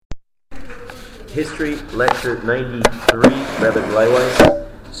History Lecture 93, Rabbi Gleiweiss.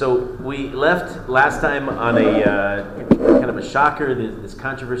 So we left last time on a kind of a shocker, this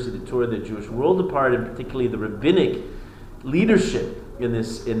controversy that tore the Jewish world apart, and particularly the rabbinic leadership in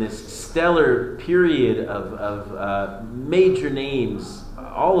this stellar period of major names,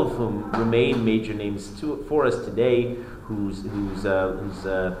 all of whom remain major names for us today, whose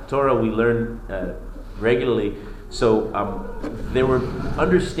Torah we learn regularly. So there were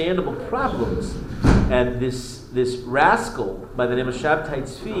understandable problems, and this rascal by the name of Shabtai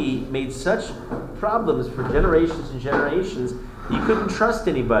Tzvi made such problems for generations and generations that you couldn't trust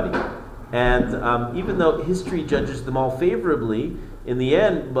anybody. And even though history judges them all favorably, in the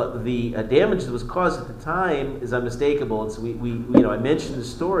end, but the damage that was caused at the time is unmistakable. And so we I mentioned the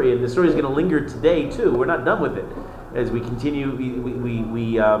story, and the story is going to linger today too. We're not done with it as we continue.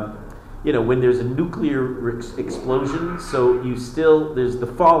 When there's a nuclear explosion, so there's the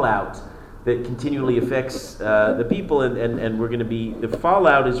fallout that continually affects the people, and we're going to be, the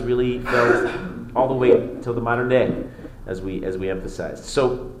fallout is really felt all the way till the modern day, as we emphasized.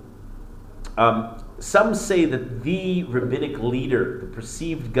 So some say that the rabbinic leader, the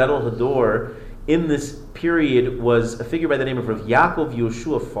perceived Gadol Hador in this period, was a figure by the name of Rav Yaakov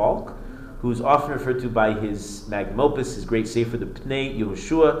Yehoshua Falk, who's often referred to by his magnum opus, his great sefer, the Pnei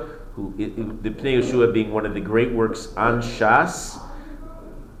Yehoshua, the Pnei Yehoshua being one of the great works on Shas.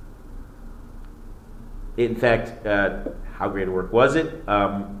 In fact, how great a work was it?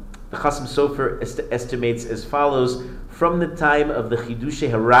 The Chasam Sofer estimates as follows: from the time of the Chidushei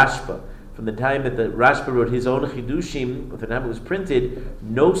HaRashba, from the time that the Rashba wrote his own Chidushim, from the time it was printed,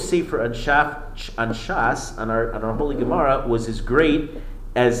 no sefer on Shas, on our Holy Gemara, was as great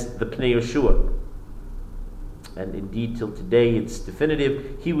as the Pnei Yehoshua. And indeed, till today, it's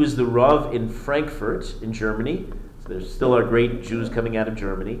definitive. He was the Rav in Frankfurt, in Germany. So there still are great Jews coming out of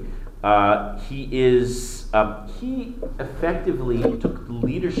Germany. He effectively took the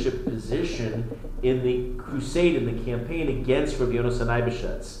leadership position in the crusade, in the campaign against Rav Yonasan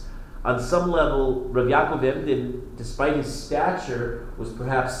Eibeshetz. On some level, Rav Yaakov Emden, despite his stature, was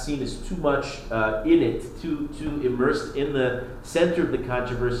perhaps seen as too much in it, too immersed in the center of the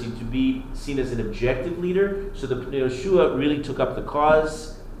controversy to be seen as an objective leader. So the Pnei Yehoshua really took up the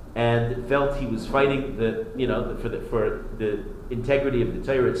cause and felt he was fighting for the integrity of the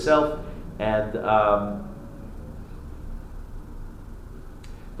Torah itself, and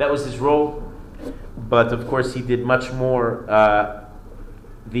that was his role. But of course, he did much more.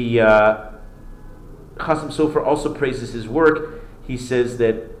 The Chasam Sofer also praises his work. He says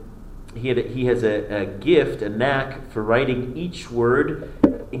that he has a gift, a knack for writing each word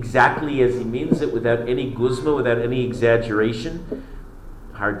exactly as he means it, without any guzma, without any exaggeration.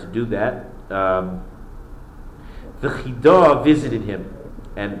 Hard to do that. The Chidah visited him,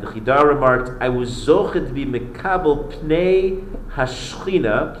 and the Chidah remarked, "I was zochet to be mekabel pnei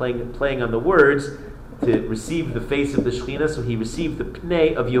hashchina," playing on the words, to receive the face of the Shekhinah. So he received the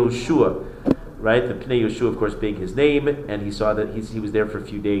Pnei of Yehoshua, right? The Pnei Yehoshua, of course, being his name, and he saw that he was there for a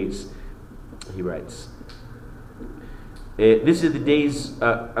few days. He writes, "This is the days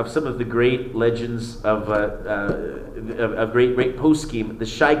of some of the great legends of great poskim. The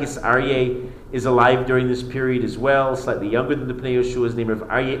Shaigus Aryeh is alive during this period as well, slightly younger than the Pnei Yehoshua. His name is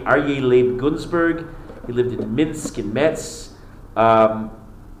Aryeh Leib Gunsberg. He lived in Minsk in Metz.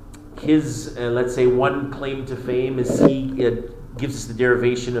 His, let's say, one claim to fame is he gives us the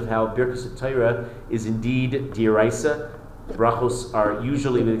derivation of how Birkas HaTorah is indeed D'Oraisa. Brachos are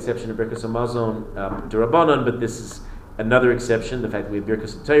usually, with the exception of Birkas HaMazon, D'Rabbanan, but this is another exception, the fact that we have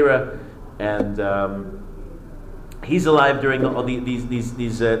Birkas HaTorah, and he's alive during all these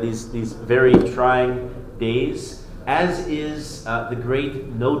very trying days, as is the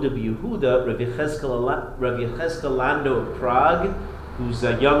great Nodab Yehuda, Rav Yechezkel Lando of Prague, who's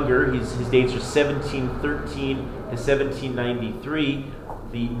younger. His dates are 1713 to 1793.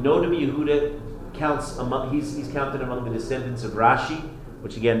 The Nodab Yehuda he's counted among the descendants of Rashi,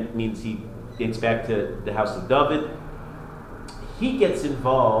 which again means he dates back to the house of David. He gets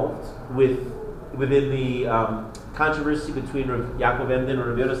involved within the controversy between Rav Yaakov Emden and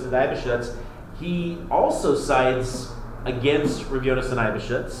Rav Yonasan Eibeshetz. He also sides against Rav Yonasan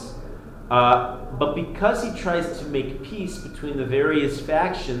Eibeshetz. But because he tries to make peace between the various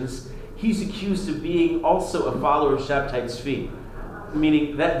factions, he's accused of being also a follower of Shabtai Tzvi.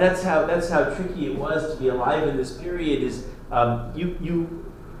 Meaning that's how tricky it was to be alive in this period. Is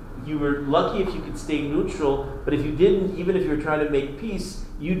you were lucky if you could stay neutral, but if you didn't, even if you were trying to make peace,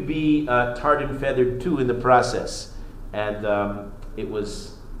 you'd be tarred and feathered too in the process. And it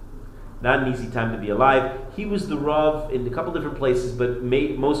was Not an easy time to be alive. He was the Rav in a couple different places, but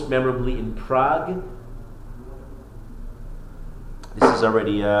most memorably in Prague. This is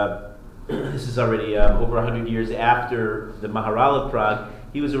already over 100 years after the Maharal of Prague.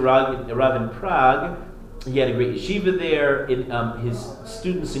 He was a Rav in Prague. He had a great yeshiva there. His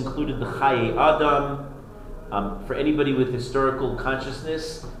students included the Chaye Adam. For anybody with historical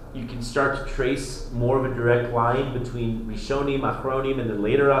consciousness, you can start to trace more of a direct line between Rishonim, Achronim, and then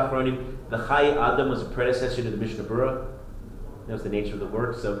later Achronim. The Chaye Adam was a predecessor to the Mishnah Berurah. That was the nature of the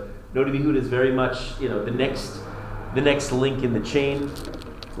work. So Nodi B'Yehuda is very much, the next link in the chain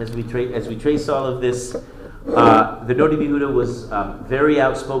as we trace all of this. The Nodi B'Yehuda was very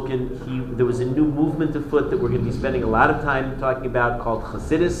outspoken. There was a new movement afoot that we're going to be spending a lot of time talking about called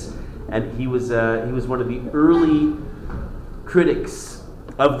Chassidus, and he was one of the early critics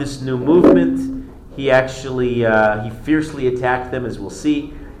of this new movement. He actually he fiercely attacked them, as we'll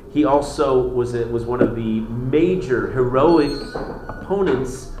see. He also was one of the major heroic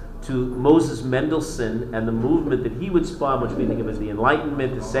opponents to Moses Mendelssohn and the movement that he would spawn, which we think of as the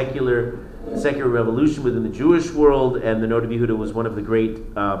Enlightenment, the secular revolution within the Jewish world. And the Nodi B'Yehuda was one of the great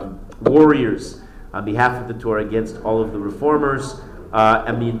warriors on behalf of the Torah against all of the reformers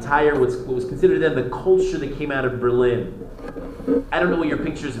and the entire what was considered then the culture that came out of Berlin. I don't know what your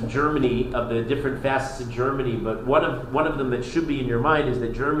pictures of Germany, of the different facets of Germany, but one of them that should be in your mind is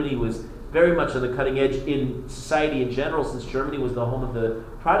that Germany was very much on the cutting edge in society in general. Since Germany was the home of the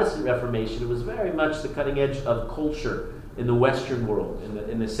Protestant Reformation, it was very much the cutting edge of culture in the Western world,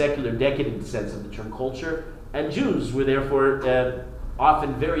 in the secular decadent sense of the term culture. And Jews were therefore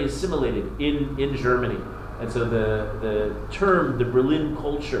often very assimilated in Germany. And so the term, the Berlin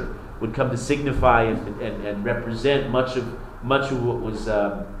culture, would come to signify and represent much of what was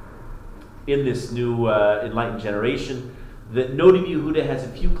in this new enlightened generation. The Nodi B'Yehuda has a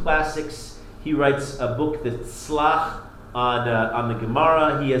few classics. He writes a book, the Tzlach, on the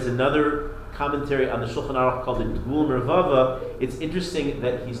Gemara. He has another commentary on the Shulchan Aruch called the Dgul Mervava. It's interesting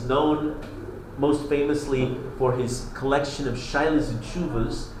that he's known most famously for his collection of Shailas and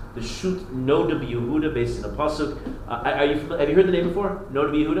Tshuvas, the Shut Nodi B'Yehuda, based in a pasuk. Have you heard the name before?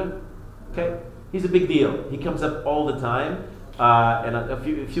 Nodi B'Yehuda? Okay, he's a big deal. He comes up all the time, and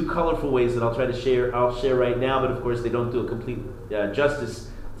a few colorful ways that I'll try to share. I'll share right now, but of course they don't do a complete justice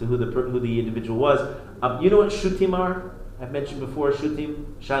to who the individual was. You know what Shutim are? I've mentioned before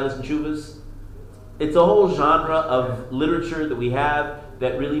Shutim, Shailas and Tshuvas. It's a whole genre of literature that we have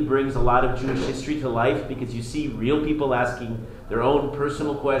that really brings a lot of Jewish history to life, because you see real people asking their own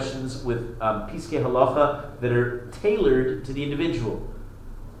personal questions with Piskei Halacha that are tailored to the individual.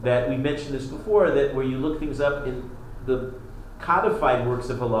 That we mentioned this before, that where you look things up in the codified works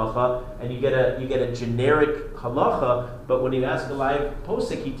of halacha, and you get a generic halacha, but when you ask a live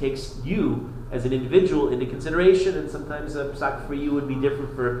posek, he takes you as an individual into consideration, and sometimes a psak for you would be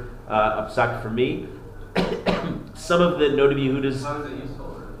different for a psak for me. Some of the Nodi B'Yehuda's. How is it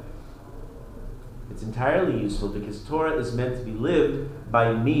useful? It's entirely useful because Torah is meant to be lived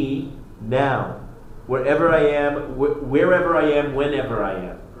by me now, wherever I am, whenever I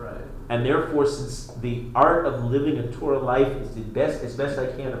am. And therefore, since the art of living a Torah life is as best I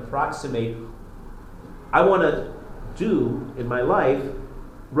can approximate, I want to do in my life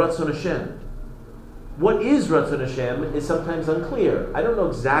Ratzon Hashem. What is Ratzon Hashem is sometimes unclear. I don't know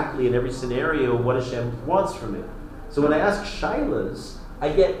exactly in every scenario what Hashem wants from me. So when I ask Shailas, I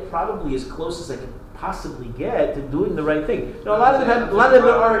get probably as close as I can possibly get to doing the right thing. Now, a lot of them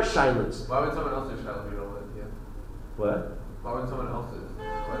there are Shailas. Why would someone else's Shailas be relevant? Yeah. What? Why would someone else's?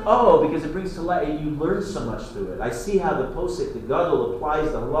 Oh, because it brings to light, and you learn so much through it. I see how the posek, the gadol,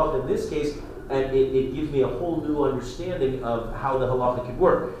 applies the halacha in this case, and it gives me a whole new understanding of how the halacha could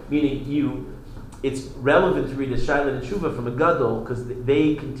work. Meaning, it's relevant to read a Shaila and Tshuva from a gadol because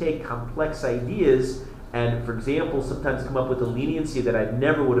they can take complex ideas and, for example, sometimes come up with a leniency that I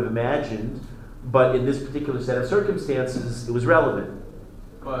never would have imagined, but in this particular set of circumstances, it was relevant.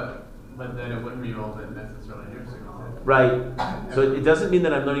 But then it wouldn't be relevant necessarily in your circumstance. Right. So it doesn't mean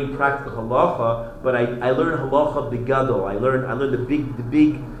that I'm learning practical halacha, but I learn halacha bigadol. I learn the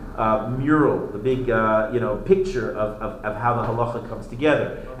big mural, the big picture of how the halacha comes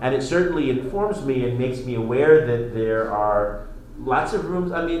together, and it certainly informs me and makes me aware that there are lots of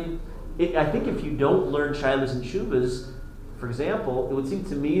rooms. I mean, I think if you don't learn Shailas and Tshuvas, for example, it would seem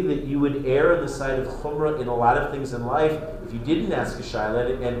to me that you would err on the side of chumrah in a lot of things in life if you didn't ask a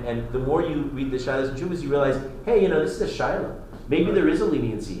Shaila, and the more you read the Shailas and Tshuvas, you realize, hey, this is a Shaila. Maybe there is a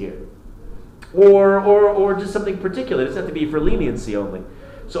leniency here. Or just something particular. It doesn't have to be for leniency only.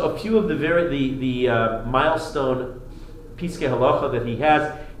 So a few of the milestone Piskei Halacha that he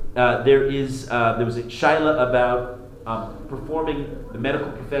has, there was a shaila about performing. The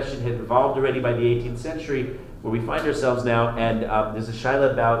medical profession had evolved already by the 18th century, where we find ourselves now, and there's a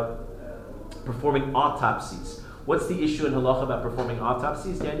shaila about performing autopsies. What's the issue in halacha about performing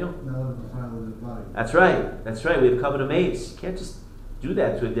autopsies, Daniel? That's right. That's right. We have covenant mates. You can't just do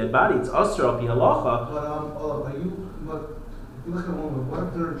that to a dead body. It's asur al pi halacha. But if you look at one, what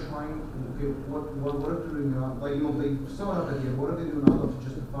if they're trying? Okay, what if they're doing? They sum it up at the end. What if they do an autopsy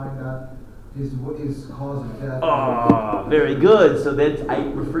just to find out his cause of death? Oh, very good. So then I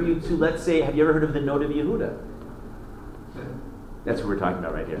refer you to, let's say, have you ever heard of the Noda Yehuda? That's what we're talking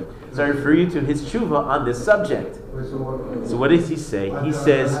about right here. So I refer you to his tshuva on this subject. So what does he say? He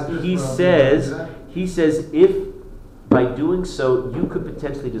says, if by doing so you could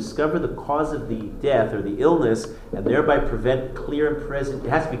potentially discover the cause of the death or the illness and thereby prevent clear and present, it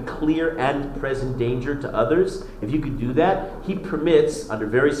has to be clear and present danger to others. If you could do that, he permits, under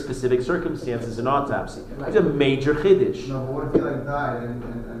very specific circumstances, an autopsy. It's a major chiddush. No, but what if he died and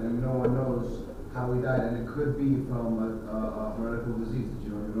no one knows how he died, and it could be from a medical disease that you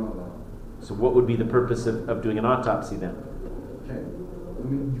don't even know about? So what would be the purpose of doing an autopsy then? Okay. I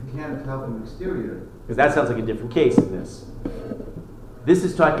mean, you can't tell from exterior. Because that sounds like a different case than this. This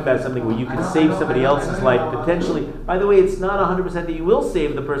is talking about something where you can save somebody else's life potentially. By the way, it's not 100% that you will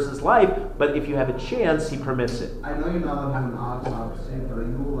save the person's life, but if you have a chance, he permits it. I know you're not allowed to do an autopsy, but are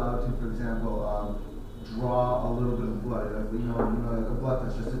you allowed to, for example, draw a little bit of blood? Like a blood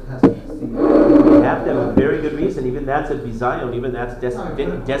test, just a test to see. You have to have a very good reason. Even that's a bizayon. Even that's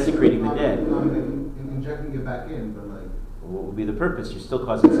desecrating the dead. Injecting it back in, but what would be the purpose? You're still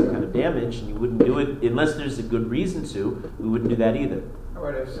causing some kind of damage, and you wouldn't do it unless there's a good reason to. We wouldn't do that either. How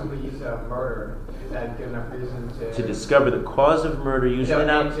about if somebody's murder? Is that good enough reason to discover the cause of murder? Usually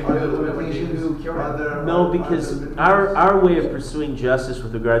not. No, because our way of pursuing justice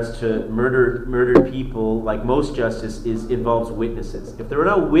with regards to murdered people, like most justice, involves witnesses. If there are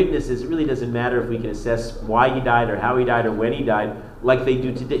no witnesses, it really doesn't matter if we can assess why he died or how he died or when he died, like they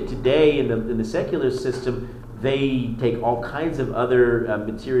do today in the secular system. They take all kinds of other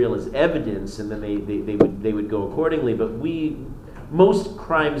material as evidence, and then they would go accordingly. But most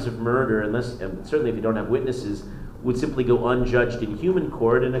crimes of murder, unless certainly if you don't have witnesses, would simply go unjudged in human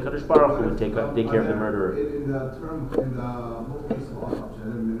court, and HaKadosh Baruch Hu would take care of the murderer. In the whole case of autopsy, are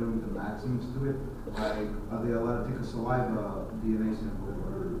there minimum the maxims to it? Like, are they allowed to take a saliva DNA sample?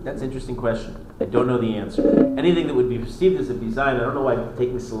 That's an interesting question. I don't know the answer. Anything that would be perceived as a bizayon, I don't know why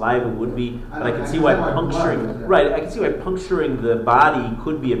taking saliva would be, but I can see why puncturing. Right, I can see why puncturing the body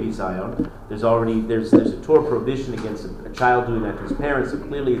could be a bizayon. There's a Torah prohibition against a child doing that to his parents, so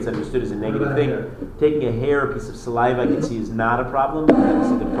clearly it's understood as a negative thing. Taking a hair, a piece of saliva, I can see is not a problem. I can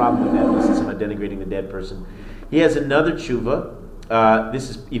see the problem with that. This is about denigrating the dead person. He has another tshuva.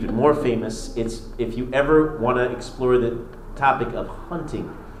 This is even more famous. It's if you ever want to explore the topic of hunting.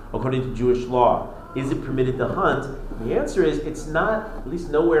 According to Jewish law, is it permitted to hunt? The answer is it's not, at least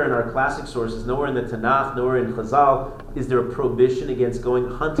nowhere in our classic sources, nowhere in the Tanakh, nowhere in Chazal, is there a prohibition against going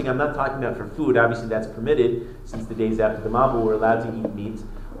hunting. I'm not talking about for food, obviously that's permitted, since the days after the Mabul we're allowed to eat meat.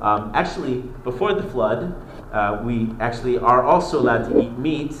 Actually, before the flood, we actually are also allowed to eat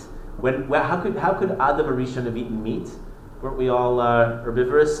meat. How could Adam Arishon have eaten meat? Weren't we all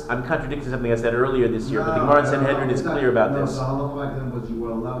herbivorous? I'm contradicting something I said earlier this year, but the Gemara in Sanhedrin is clear about this. The halacha back then was you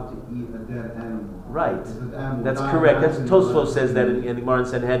were allowed to eat a dead animal. Right. That's correct. That's Tosfos says that in the Gemara in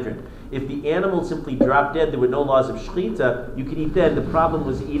Sanhedrin. If the animal simply dropped dead, there were no laws of shechita, you could eat that. The problem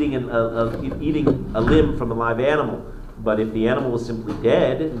was eating a limb from a live animal. But if the animal was simply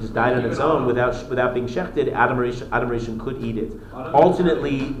dead and just died on its own without being shechted, Adam Rishon could eat it.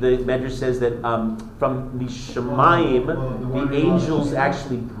 Alternately, the Medrash says that from the Shemayim, the angels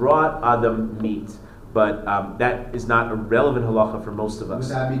actually brought Adam meat. But that is not a relevant halacha for most of us.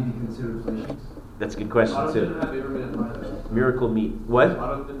 Would that be considered flesh? That's a good question too. Adam didn't have Abraham. Miracle meat. What?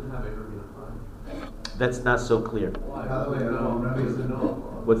 Adam didn't have Abraham. That's not so clear. Why? By the way, It was the Noah.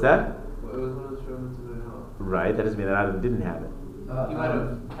 What's that? It was one of the Shemans of the Noah. Right, that doesn't mean that Adam didn't have it. He might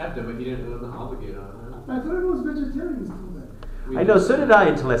have kept it, but he wasn't obligated on it. I thought it was vegetarians do that. I know, so did I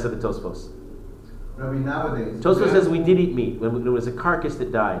until I said the Tosfos. I mean, nowadays. Tosfos says we did eat meat when there was a carcass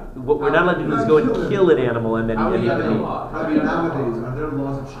that died. What we're not allowed to do is go and kill an animal and then eat the meat. I mean, nowadays, are there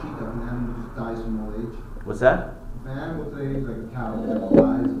laws of shechita when an animal just dies from old age? What's that? If an animal today, like a cow,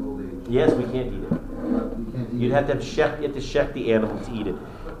 dies of old age. Yes, we can't eat it. You can't eat You'd it. have to shech the animal to eat it.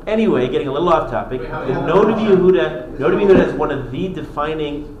 Anyway, getting a little off topic, the Noda Yehuda is one of the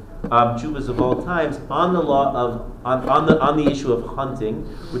defining tshuvas of all times on the law of on the issue of hunting,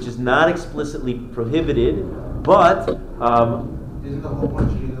 which is not explicitly prohibited, but Isn't the whole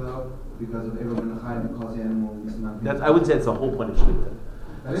point of shechita because of everyone Chaim that calls the animal is not. I wouldn't say it's the whole point of Shlita.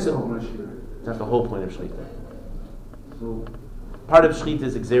 That is the whole point of Shkita. It's not the whole point of Shlita. So Part of Shlita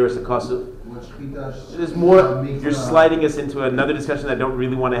is Xeris Akasu. what Shkita There's more. makes You're sliding us into another discussion I don't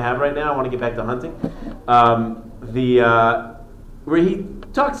really want to have right now. I want to get back to hunting. Where he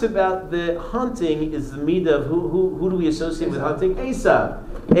talks about the hunting is the midah of who do we associate with hunting? Esav.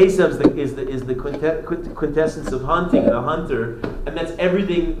 Esav is the quintessence of hunting, the hunter, and that's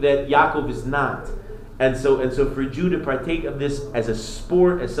everything that Yaakov is not. And so for a Jew to partake of this as a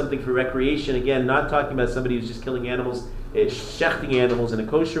sport, as something for recreation, again, not talking about somebody who's just killing animals, shechting animals in a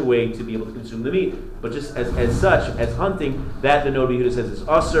kosher way to be able to consume the meat, but just as such, as hunting, that the Noda Yehuda says is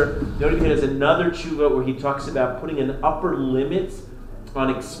usher. The Noda Yehuda has another tshuva where he talks about putting an upper limit on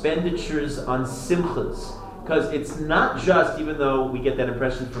expenditures on simchas. Because it's not just, even though we get that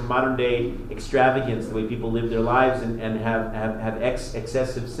impression from modern day extravagance, the way people live their lives and have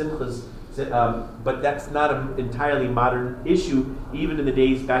excessive simchas, but that's not an entirely modern issue. Even in the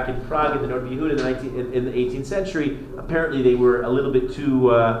days back in Prague in the Noda Yehuda in the 18th century, apparently they were a little bit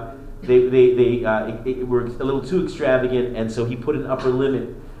too they were a little too extravagant, and so he put an upper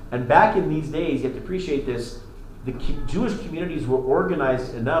limit. And back in these days, you have to appreciate this. The Jewish communities were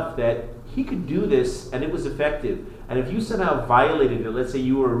organized enough that he could do this, and it was effective. And if you somehow violated it, let's say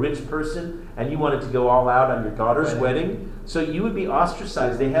you were a rich person and you wanted to go all out on your daughter's wedding, so you would be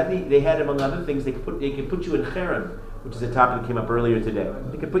ostracized. They had among other things, they could put you in cherem, which is a topic that came up earlier today.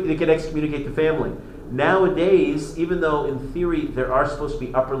 They could excommunicate the family. Nowadays, even though in theory there are supposed to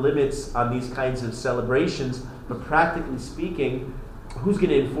be upper limits on these kinds of celebrations, but practically speaking, who's going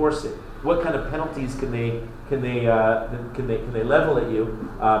to enforce it? What kind of penalties can they level at you?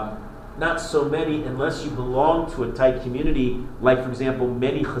 Not so many, unless you belong to a tight community. Like, for example,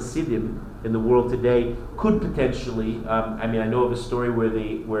 many Hasidim in the world today could potentially. I know of a story where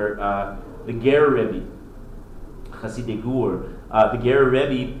the Ger Rebbe, Hasidei Gur, the Ger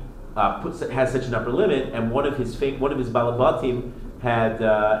Rebbe has such an upper limit, and one of his balabatim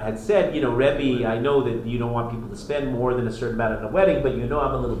had said, Rebbe, I know that you don't want people to spend more than a certain amount on a wedding, but I'm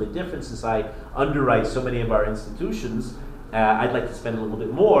a little bit different since I underwrite so many of our institutions. I'd like to spend a little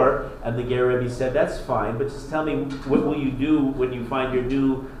bit more. And the Ger Rebbe said, that's fine, but just tell me, what will you do when you find your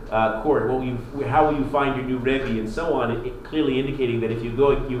new court? How will you find your new Rebbe, and so on? It clearly indicating that if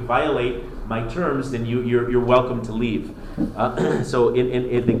you violate my terms, then you're welcome to leave. So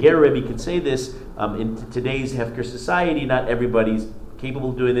in the Ger Rebbe can say this. In today's Hefker society, not everybody's capable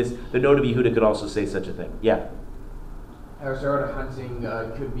of doing this. The Noda Yehuda could also say such a thing. Yeah. Sort of hunting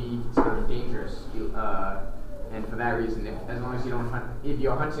could be considered dangerous, and for that reason, as long as you don't hunt, if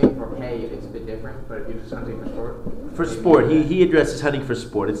you're hunting for pay, it's a bit different. But if you're just hunting for sport, he addresses hunting for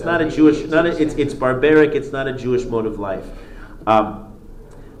sport. It's not a Jewish, it's barbaric. It's not a Jewish mode of life.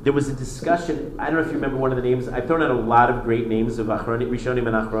 There was a discussion. I don't know if you remember one of the names. I've thrown out a lot of great names of Rishonim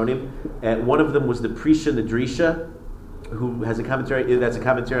and Achronim. One of them was the Prisha and the Drisha, who has a commentary. That's a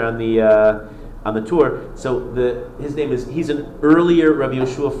commentary on the tour. So he's an earlier Rabbi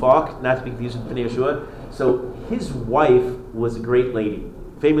Yehoshua Falk, not to be confused with Bnei Yehoshua. So his wife was a great lady,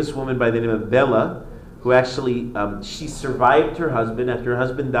 famous woman by the name of Bella, who actually she survived her husband after her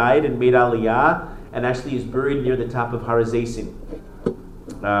husband died and made Aliyah, and actually is buried near the top of Har Hazeisim.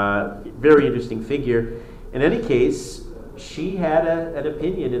 Very interesting figure. In any case, she had an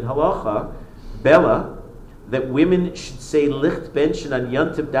opinion in halacha, Bella, that women should say licht benchen on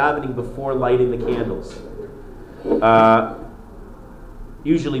Yontiv davening before lighting the candles.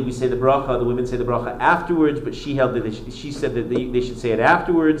 Usually we say the bracha, the women say the bracha afterwards, but she held that she said that they should say it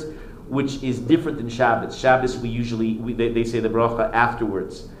afterwards, which is different than Shabbos. Shabbos they say the bracha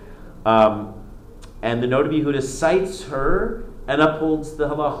afterwards. And the Noda Yehuda cites her and upholds the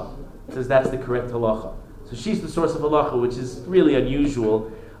halacha. Says that's the correct halacha. So she's the source of halacha, which is really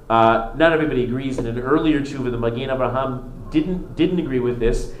unusual. Not everybody agrees. In an earlier tshuva, the Magen Avraham didn't agree with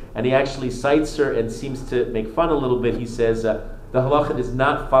this, and he actually cites her and seems to make fun a little bit. He says the halacha does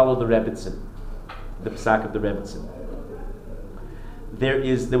not follow the Rebbitzin, the psak of the Rebbitzin. There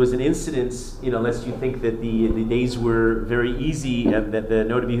was an incident, lest you think that the days were very easy and that the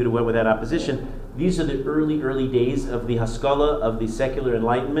Noda Yehuda went without opposition. These are the early days of the Haskalah, of the secular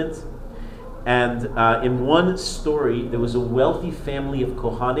enlightenment. And in one story, there was a wealthy family of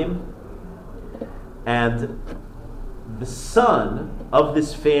Kohanim, and the son of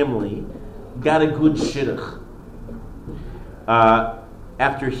this family got a good shidduch.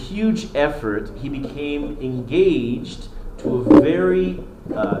 After huge effort, he became engaged to a very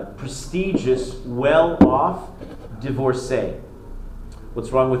prestigious, well-off divorcee. What's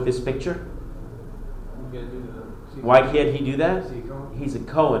wrong with this picture? Why can't he do that? Is he a Kohen? He's a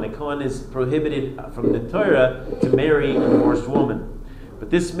Kohen. A Kohen is prohibited from the Torah to marry a divorced woman. But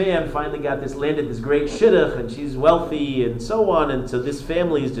this man finally landed this great shidduch, and she's wealthy and so on, and so this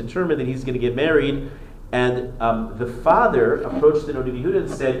family is determined that he's going to get married. And the father approached the Noda B'Yehuda and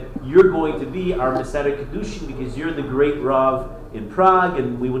said, "You're going to be our Mesader Kedushin because you're the great Rav in Prague,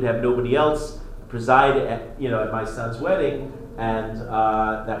 and we would have nobody else preside at my son's wedding." And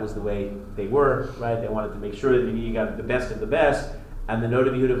that was the way they were, right? They wanted to make sure that you got the best of the best. And the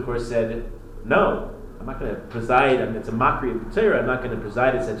Noda B'Yehuda, of course, said, "No, I'm not going to preside. I mean, it's a mockery of the Torah. I'm not going to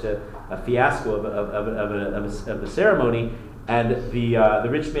preside at such a fiasco of a ceremony." And the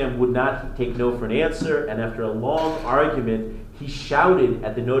rich man would not take no for an answer. And after a long argument, he shouted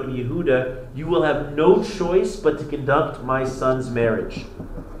at the Noda B'Yehuda, "You will have no choice but to conduct my son's marriage."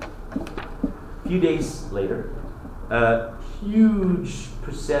 A few days later, a huge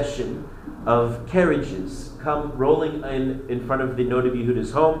procession of carriages come rolling in front of the Noda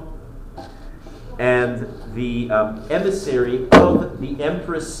B'Yehuda's home. And the emissary of the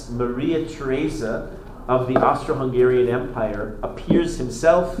Empress Maria Theresa of the Austro-Hungarian Empire appears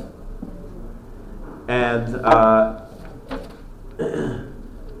himself and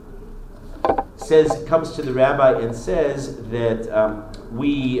comes to the rabbi and says that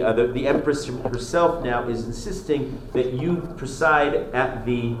the Empress herself now is insisting that you preside at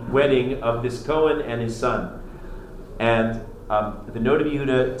the wedding of this Kohen and his son. And the Noda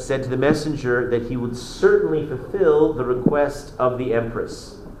B'Yehuda said to the messenger that he would certainly fulfill the request of the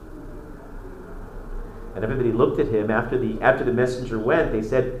Empress. And everybody looked at him after the messenger went. They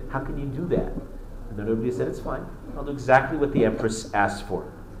said, "How can you do that?" And the Noda B'Yehuda said, "It's fine. I'll do exactly what the Empress asked for."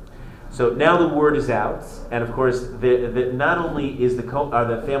 So now the word is out, and of course, not only is the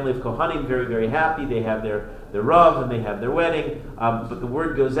family of Kohanim very, very happy, they have their Rav and they have their wedding, but the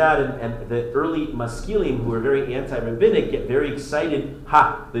word goes out, and the early Maskilim, who are very anti-rabbinic, get very excited.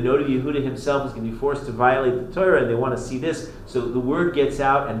 The Noda B'Yehuda himself is going to be forced to violate the Torah, and they want to see this. So the word gets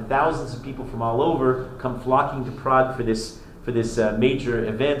out, and thousands of people from all over come flocking to Prague for this major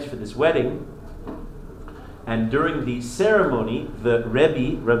event, for this wedding. And during the ceremony, the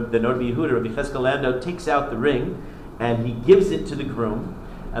Rebbe, the Noda B'Yehuda, Rabbi Cheskel Landau, takes out the ring and he gives it to the groom.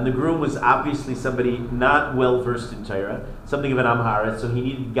 And the groom was obviously somebody not well versed in Torah, something of an Amhara, so he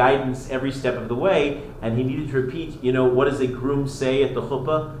needed guidance every step of the way, and he needed to repeat, what does a groom say at the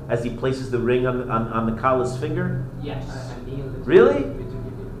chuppah as he places the ring on the Kala's finger? Yes. Really?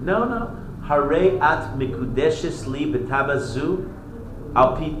 No. Harei at mikudeshes li betabazu.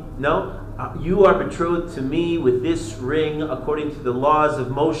 No. You are betrothed to me with this ring according to the laws of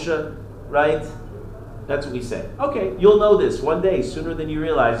Moshe, right? That's what we say. Okay, you'll know this one day, sooner than you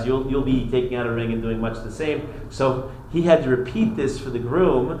realize. You'll be taking out a ring and doing much the same. So he had to repeat this for the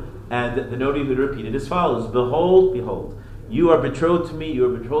groom, and the Noda B'Yehuda repeated as follows: "Behold, behold, you are betrothed to me. You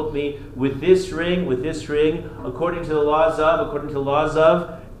are betrothed to me with this ring, according to the laws of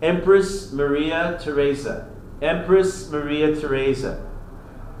Empress Maria Theresa. Empress Maria Theresa.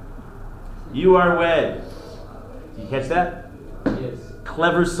 You are wed." Did you catch that? Yes.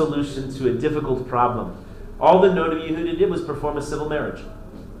 Clever solution to a difficult problem. All the Noda B'Yehuda did was perform a civil marriage.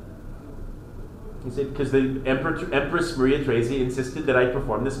 He said, because the Empress Maria Theresa insisted that I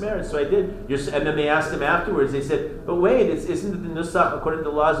perform this marriage, so I did. And then they asked him afterwards, they said, "But wait, isn't it the Nusach according to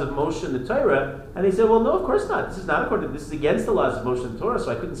the laws of Moshe and the Torah?" And they said, "Well, no, of course not. This is against the laws of Moshe and the Torah, so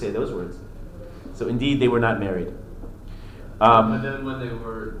I couldn't say those words." So indeed, they were not married. But then when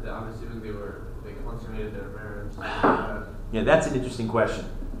I'm assuming they consummated their marriage. Yeah, that's an interesting question.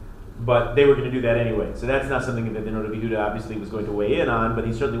 But they were going to do that anyway. So that's not something that the Noda B'Yehuda obviously was going to weigh in on, but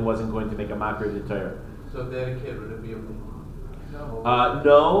he certainly wasn't going to make a mockery of the Torah. So if they had a kid, would it be a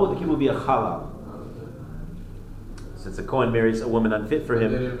No, the kid would be a halal. Since a Kohen marries a woman unfit for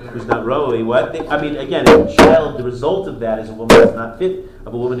him, who's not ro'ah, again, a child, the result of that is a woman who's not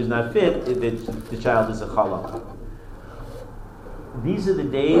fit, the child is a halal. These are the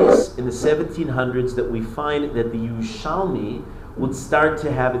days in the 1700s that we find that the Yerushalmi would start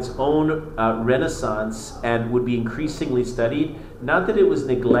to have its own renaissance and would be increasingly studied. Not that it was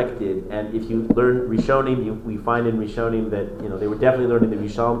neglected, and if you learn Rishonim, we find in Rishonim that they were definitely learning the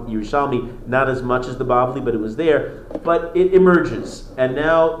Yerushalmi, not as much as the Bavli, but it was there. But it emerges, and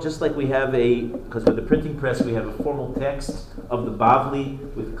now just like we have because with the printing press we have a formal text of the Bavli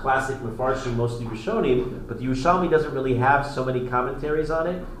with classic Mefarshim, mostly Rishonim, but the Yerushalmi doesn't really have so many commentaries on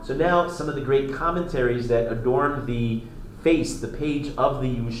it. So now some of the great commentaries that adorn the page of the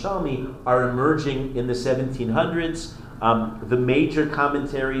Yerushalmi are emerging in the 1700s. The major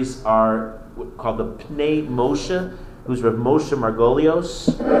commentaries are called the Pnei Moshe, who's Rav Moshe Margolios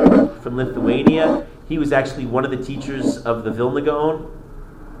from Lithuania. He was actually one of the teachers of the Vilna Gaon.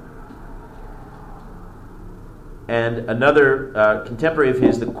 And another contemporary of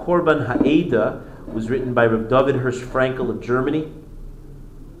his, the Korban Ha'eda, was written by Rav David Hirsch Frankel of Germany.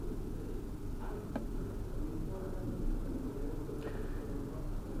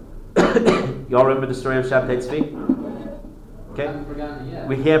 Y'all remember the story of Shabtai Tzvi? Okay, I haven't forgotten it yet.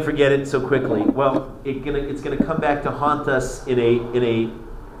 we can't forget it so quickly. Well, it's gonna come back to haunt us in a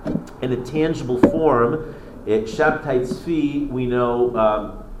tangible form. Shabtai Tzvi, we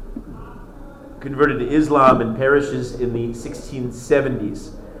know, converted to Islam and perishes in the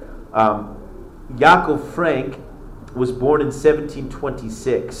 1670s. Yaakov Frank was born in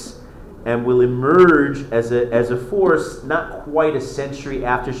 1726 and will emerge as a force not quite a century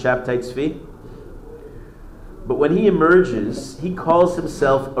after Shabtai Tzvi. But when he emerges, he calls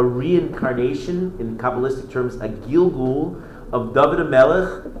himself a reincarnation, in Kabbalistic terms, a Gilgul of David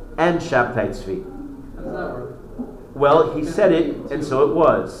HaMelech and Shabtai Tzvi. How does that work? Well, he said it, and so it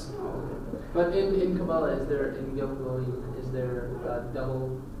was. But in Kabbalah, is there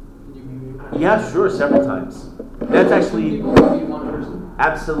double? Can you be reincarnated? Yeah, sure, several times. That's actually People can be one person.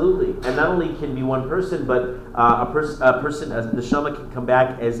 absolutely, and not only can be one person, but a person, the neshama can come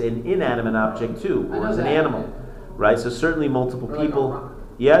back as an inanimate object too, I or know as an that, animal, yeah. right? So certainly multiple Or like a people. rock.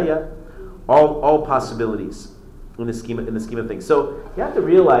 Yeah, all possibilities in the scheme of things. So you have to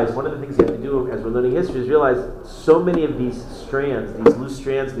realize, one of the things you have to do as we're learning history is realize so many of these strands, these loose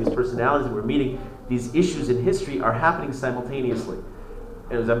strands, these personalities that we're meeting, these issues in history are happening simultaneously.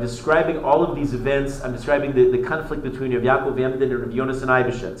 And as I'm describing all of these events, I'm describing the conflict between Rav Yaakov Emden and Rav Yonasan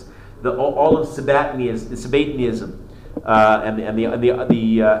Eibeshetz, all of Sabbatianism, and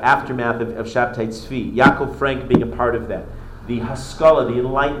the aftermath of Shabtai Tzvi. Yaakov Frank being a part of that. The Haskalah, the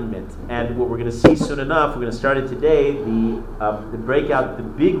Enlightenment, and what we're going to see soon enough, we're going to start it today, the breakout, the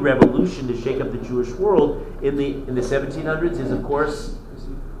big revolution to shake up the Jewish world in the 1700s is, of course,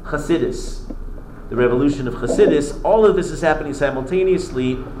 Hasidus. The revolution of Hasidus. All of this is happening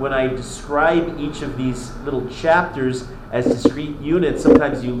simultaneously. When I describe each of these little chapters as discrete units,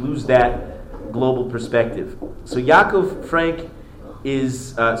 sometimes you lose that global perspective. So Yaakov Frank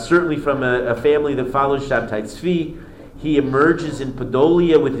is certainly from a family that follows Shabtai Tzvi. He emerges in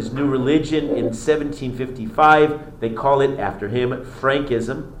Podolia with his new religion in 1755. They call it, after him,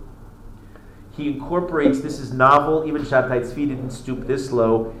 Frankism. He incorporates, this is novel, even Shabtai Tzvi didn't stoop this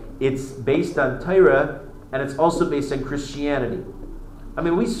low. It's based on Torah, and it's also based on Christianity. I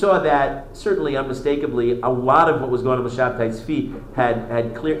mean, we saw that, certainly unmistakably, a lot of what was going on with Shabtai Tzvi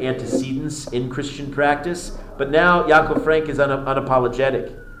had clear antecedents in Christian practice, but now Yaakov Frank is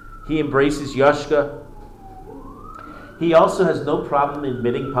unapologetic. He embraces Yoshka. He also has no problem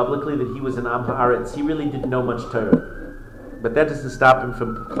admitting publicly that he was an Am Haaretz. He really didn't know much Torah. But that doesn't stop him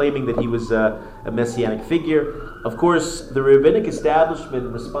from claiming that he was a messianic figure. Of course, the rabbinic establishment,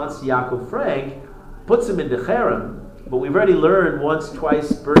 in response to Yaakov Frank, puts him into cherem. But we've already learned once,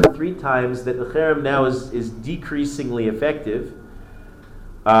 twice, burned 3 times that the cherem now is decreasingly effective.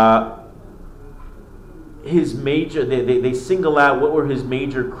 His major, they single out what were his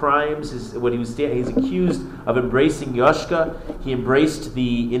major crimes. He's accused of embracing Yoshka. He embraced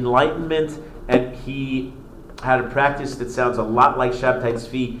the Enlightenment, and he had a practice that sounds a lot like Shabtai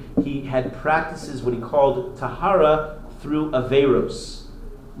Tzvi. He had practices what he called tahara through averos,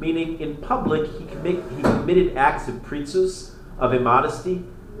 meaning in public he committed acts of pritzus, of immodesty,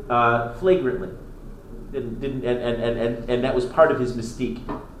 flagrantly. And that was part of his mystique.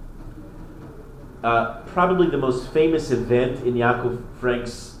 Probably the most famous event in Yaakov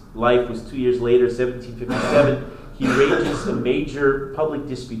Frank's life was 2 years later, 1757. He arranges a major public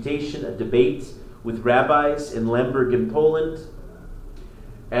disputation, a debate with rabbis in Lemberg in Poland.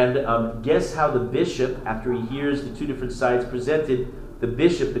 And guess how the bishop, after he hears the 2 different sides presented, the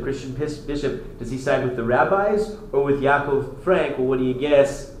bishop, the Christian bishop, does he side with the rabbis or with Yaakov Frank? Well, what do you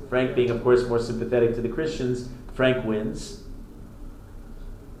guess? Frank being, of course, more sympathetic to the Christians, Frank wins.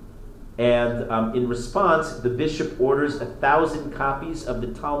 And in response, the bishop orders 1,000 copies of the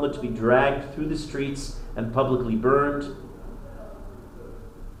Talmud to be dragged through the streets and publicly burned.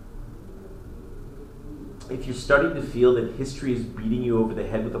 If you're starting to feel that history is beating you over the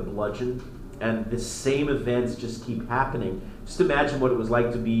head with a bludgeon and the same events just keep happening, just imagine what it was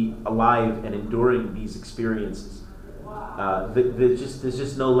like to be alive and enduring these experiences. There's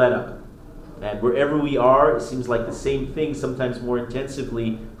just no let up. And wherever we are, it seems like the same thing, sometimes more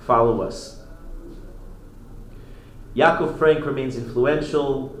intensively, follow us. Yaakov Frank remains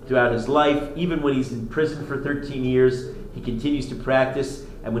influential throughout his life. Even when he's in prison for 13 years, he continues to practice.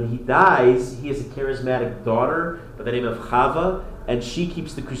 And when he dies, he has a charismatic daughter by the name of Chava, and she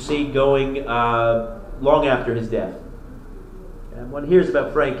keeps the crusade going long after his death. And one hears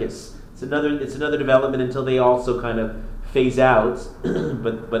about Francus. It's another development until they also kind of phase out.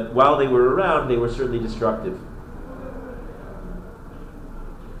 but while they were around, they were certainly destructive.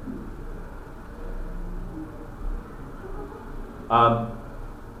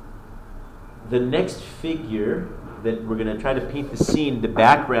 The next figure that we're going to try to paint the scene, the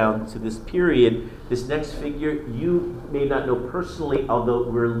background to this period, this next figure you may not know personally, although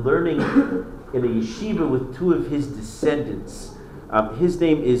we're learning in a yeshiva with two of his descendants. His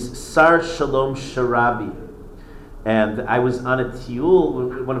name is Sar Shalom Sharabi. And I was on a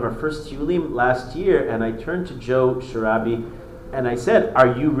tiyul, one of our first tiyulim last year, and I turned to Joe Sharabi and I said,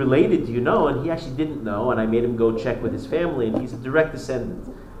 "Are you related? Do you know?" And he actually didn't know, and I made him go check with his family, and he's a direct descendant.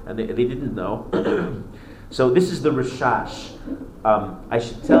 And they didn't know. So this is the Rashash. I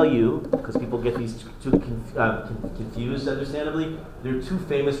should tell you, because people get these two confused, understandably, there are two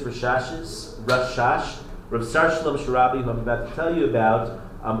famous Rashashes. Rashash, Rav Sar Shalom Sharabi, who I'm about to tell you about.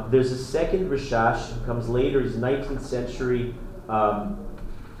 There's a second Rashash who comes later. He's 19th century.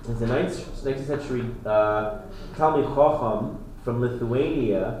 He's a 19th century Talmid Chacham from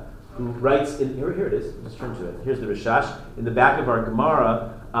Lithuania, who writes in here it is. Just turn to it. Here's the Rashash in the back of our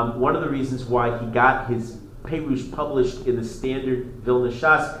Gemara. One of the reasons why he got his Perush published in the standard Vilna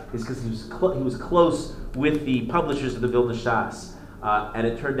Shas is because he was close with the publishers of the Vilna Shas, and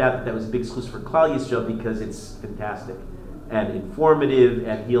it turned out that was a big schus for Klal Yisrael because it's fantastic and informative,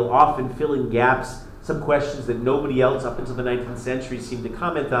 and he'll often fill in gaps. Some questions that nobody else up until the 19th century seemed to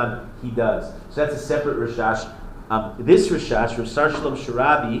comment on, he does. So that's a separate Rashash. This Rashash, Rav Sar Shalom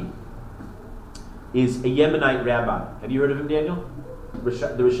Sharabi, is a Yemenite rabbi. Have you heard of him, Daniel? The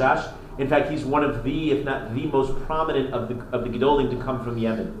Rashash? In fact, he's one of the, if not the most prominent of the Gedolim to come from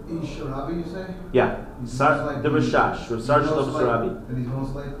Yemen. In Sharabi, you say? Yeah, the Rashash, Rav Sar Shalom Sharabi. And he's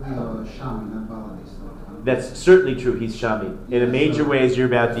most likely Shami, not Baladi. That's certainly true. He's Shami in a major way, as you're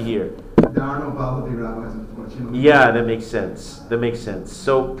about to hear. There are no Baladi rabbis, unfortunately. Yeah, that makes sense.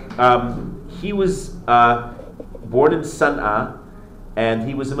 So he was born in Sana'a, and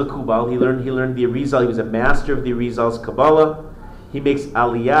he was a Makubal. He learned the Arizal. He was a master of the Arizal's Kabbalah. He makes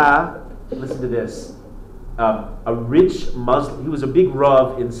Aliyah. Listen to this. A rich Muslim. He was a big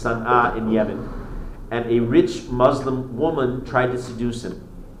Rav in Sana'a in Yemen, and a rich Muslim woman tried to seduce him.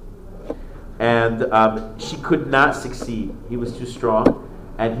 And she could not succeed. He was too strong.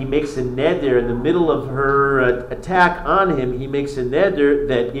 And he makes a neder in the middle of her attack on him. He makes a neder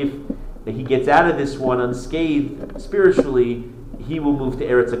that if he gets out of this one unscathed spiritually, he will move to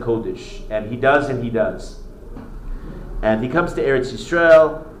Eretz HaKodesh. And he does, and he does. And he comes to Eretz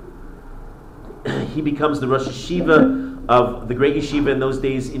Yisrael. He becomes the Rosh Yeshiva of the great yeshiva in those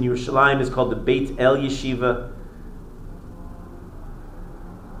days in Yerushalayim. It's called the Beit El Yeshiva.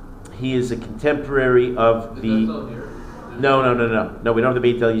 He is a contemporary of the... No. We don't have the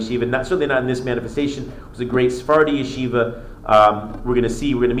Beit El Yeshiva. Certainly not in this manifestation. It was a great Sephardi yeshiva. We're going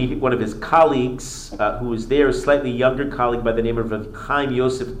to meet one of his colleagues who was there, a slightly younger colleague by the name of Chaim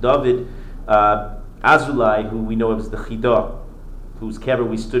Yosef David Azulai, who we know as the Chidah, whose kever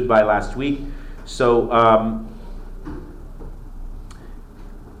we stood by last week. So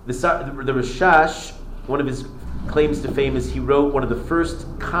the Rashash, one of his claims to fame is he wrote one of the first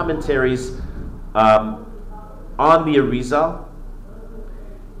commentaries on the Arizal,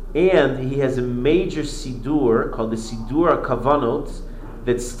 and he has a major Sidur called the Sidur HaKavanot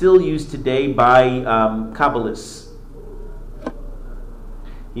that's still used today by Kabbalists.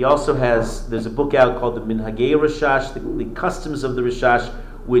 He also there's a book out called the Minhagei Rashash, the Customs of the Rashash,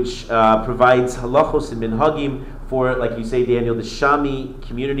 which provides halachos and minhagim for, like you say, Daniel, the Shami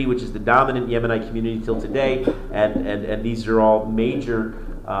community, which is the dominant Yemenite community till today, and these are all major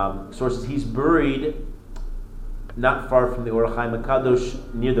sources. He's buried not far from the Or HaChaim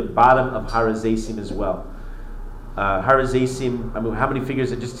HaKadosh, near the bottom of Har HaZeisim as well. Har HaZeisim, how many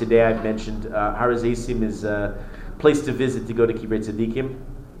figures just today I've mentioned? Har HaZeisim is a place to visit to go to Kivrei Tzadikim.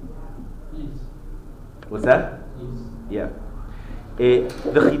 What's that? Yeah. The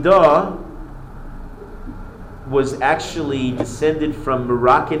Chidah was actually descended from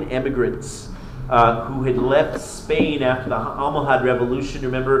Moroccan immigrants who had left Spain after the Almohad Revolution.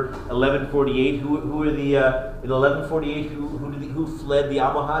 Remember 1148? Who were the in 1148? Who fled the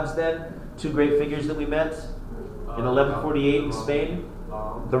Almohads then? Two great figures that we met in 1148 in Spain.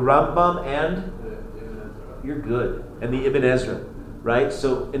 The Rambam and you're good, and the Ibn Ezra, right?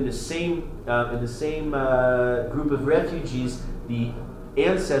 So in the same group of refugees, the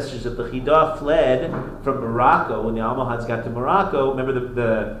ancestors of the Chidah fled from Morocco when the Almohads got to Morocco. Remember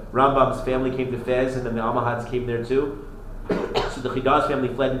the Rambam's family came to Fez, and then the Almohads came there too. So the Chidah's family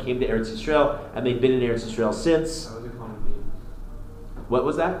fled and came to Eretz Yisrael, and they've been in Eretz Yisrael since. That was a common theme. What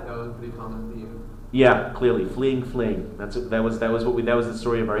was that? That was a pretty common theme. Yeah, clearly, fleeing. That was the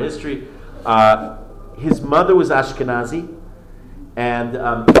story of our history. His mother was Ashkenazi, and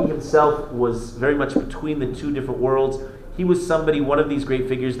he himself was very much between the two different worlds. He was one of these great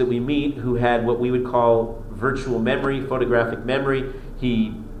figures that we meet, who had what we would call virtual memory, photographic memory.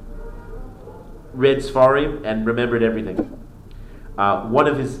 He read Sfarim and remembered everything. One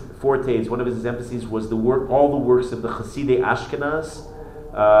of his fortes, one of his emphases was all the works of the Chasidei Ashkenaz,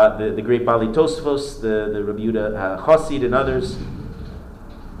 the great Bali Tosfos, the Rabbi Yehuda Chassid, and others.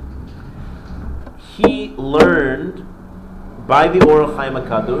 He learned by the Orach Chaim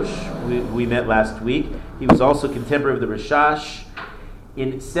HaKadosh, we met last week. He was also contemporary of the Rashash.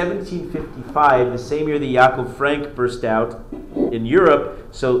 In 1755, the same year that Yaakov Frank burst out in Europe,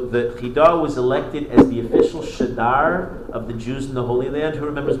 so the Chidah was elected as the official Shadar of the Jews in the Holy Land. Who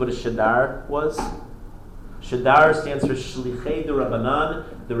remembers what a Shadar was? Shadar stands for Shlichei de Rabbanan,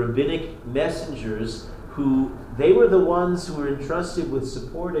 the rabbinic messengers, who they were the ones who were entrusted with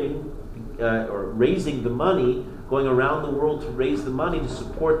supporting or raising the money, going around the world to raise the money to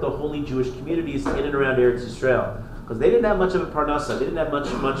support the holy Jewish communities in and around Eretz Yisrael. Because they didn't have much of a parnasa, they didn't have much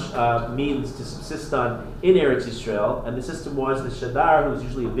means to subsist on in Eretz Yisrael, and the system was the Shadar, who was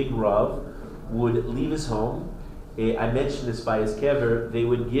usually a big Rav, would leave his home. I mentioned this by his kever. They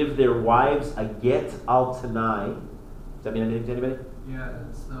would give their wives a get al tanai. Does that mean anything to anybody? Yeah,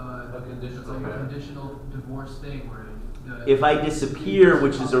 it's like a conditional divorce thing where if I disappear,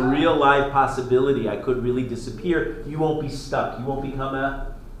 which is a real live possibility, I could really disappear, you won't be stuck. You won't become an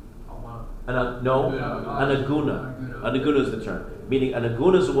aguna. An aguna is the term. Meaning an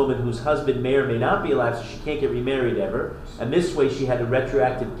aguna is a woman whose husband may or may not be alive, so she can't get remarried ever. And this way she had a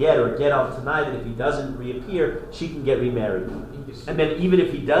retroactive get or get out tonight, and if he doesn't reappear, she can get remarried. And then even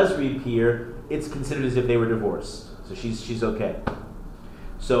if he does reappear, it's considered as if they were divorced. So she's okay.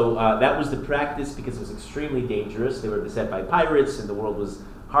 So that was the practice because it was extremely dangerous. They were beset by pirates, and the world was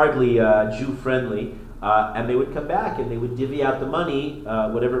hardly Jew-friendly. And they would come back and they would divvy out the money,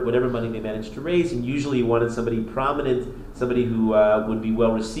 whatever money they managed to raise. And usually you wanted somebody prominent, somebody who would be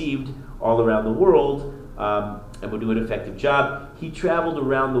well received all around the world and would do an effective job. He traveled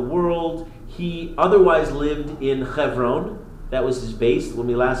around the world. He otherwise lived in Hebron. That was his base. When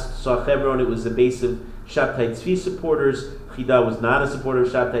we last saw Hebron, it was the base of Shabtai Tzvi supporters. Chidah was not a supporter of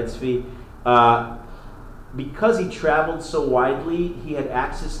Shabtai Tzvi. Because he traveled so widely, he had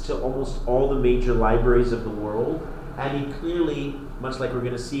access to almost all the major libraries of the world, and he clearly, much like we're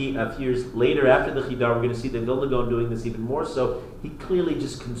going to see a few years later after the Chidah, we're going to see the Vilna Gaon doing this even more so, he clearly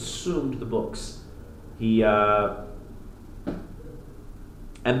just consumed the books. And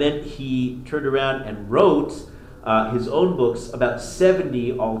then he turned around and wrote his own books, about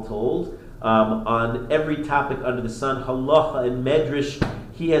 70 all told, on every topic under the sun, halacha and medrash.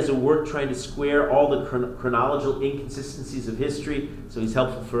 He has a work trying to square all the chronological inconsistencies of history, so he's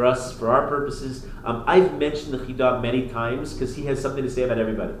helpful for us, for our purposes. I've mentioned the Chidah many times because he has something to say about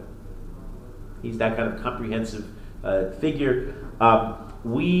everybody. He's that kind of comprehensive figure.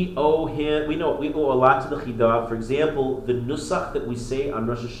 We owe a lot to the Chidah. For example, the nusach that we say on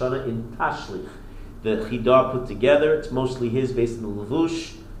Rosh Hashanah in Tashlich, the Chidah put together, it's mostly his, based on the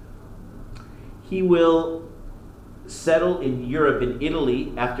Levush. He will settle in Europe, in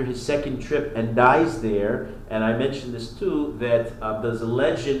Italy, after his second trip and dies there. And I mentioned this too, that there's a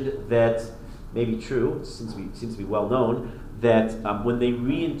legend that may be true, it seems to be well known, that when they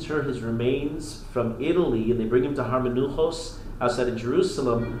reinter his remains from Italy and they bring him to Har Menuchos outside of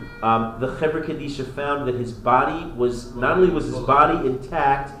Jerusalem, the Chevra Kadisha found that his body was, not only was his body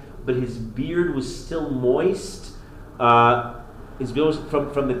intact, but his beard was still moist. His beard was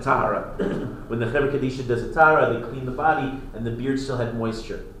from the Tahara. When the Chevra Kadisha does a Tahara, they clean the body, and the beard still had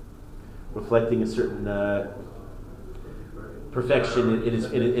moisture, reflecting a certain perfection in his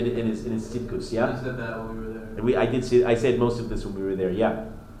tzidkus. Yeah. You said that when we were there. And I said most of this when we were there. Yeah.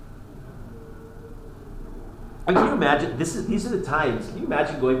 And can you imagine? These are the times. Can you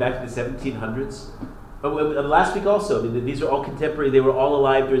imagine going back to the 1700s? Last week also, these are all contemporary. They were all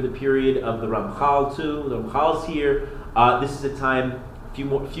alive during the period of the Ramchal too. The Ramchal's here. This is a time, few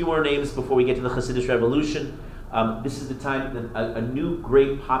more names before we get to the Hasidic Revolution. This is the time that a new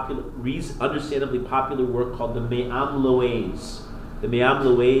great understandably popular work called the Me'am Lo'ez. The Me'am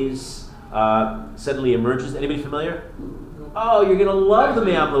Lo'ez suddenly emerges. Anybody familiar? Oh, you're going to love the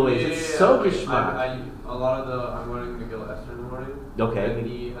Me'am Lo'ez. It's so geschmack. I'm learning Megillah Esther in the morning. Okay. And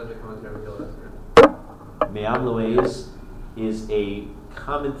he has a commentary on Megillah Esther. Me'am Lo'ez is a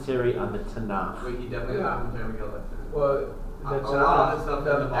commentary on the Tanakh. Wait, he definitely has a commentary on Megillah. Well, A lot of the stuff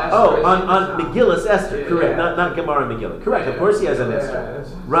in the Bible. Oh, on Megillus Esther, Yeah, correct? yeah. Not Gemara Megillah, correct? Of course, he has an Esther.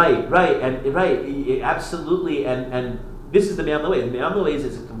 Right, absolutely, and this is the Me'am Lo'ez. The Me'am Lo'ez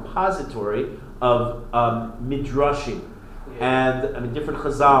is a compository of midrashim and different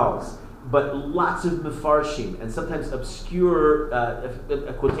chazals, but lots of mefarshim and sometimes obscure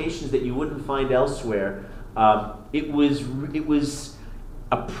quotations that you wouldn't find elsewhere. It was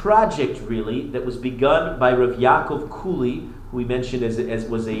a project really that was begun by Rav Yaakov Kuli, who we mentioned as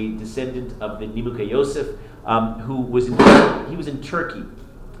was a descendant of the Nimukei Yosef, who was in Turkey,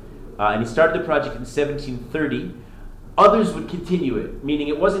 and he started the project in 1730. Others would continue it, meaning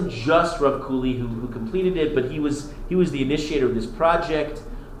it wasn't just Rav Kuli who completed it, but he was the initiator of this project.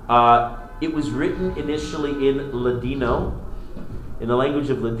 It was written initially in Ladino, in the language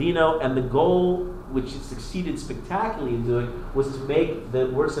of Ladino, and the goal, which it succeeded spectacularly in doing, was to make the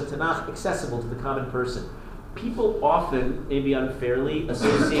works of Tanakh accessible to the common person. People often, maybe unfairly,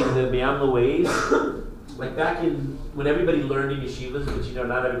 associate the Me'am Lo'ez, like back in when everybody learned in yeshivas, which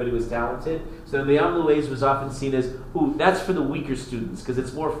not everybody was talented. So the Me'am Lo'ez was often seen as, that's for the weaker students because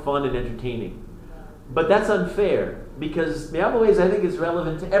it's more fun and entertaining. But that's unfair because Me'am Lo'ez, I think, is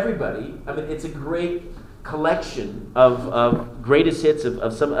relevant to everybody. I mean, it's a great collection of greatest hits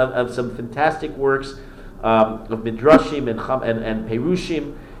of some fantastic works of midrashim and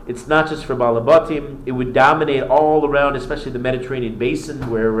perushim. It's not just for Balabatim. It would dominate all around, especially the Mediterranean basin,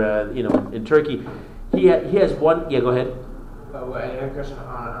 where in Turkey. He has one. Yeah, go ahead. I have a question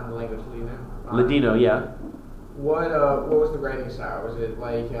on the language Ladino, yeah. What was the writing style? Was it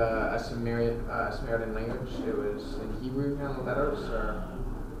like a Samaritan language? It was in Hebrew kind of letters, or?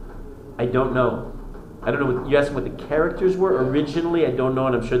 I don't know. You asking what the characters were originally? I don't know,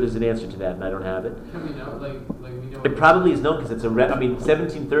 and I'm sure there's an answer to that, and I don't have it. Can we know? We know. It probably is known because it's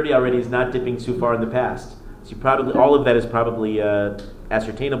 1730 already is not dipping too far in the past. So all of that is probably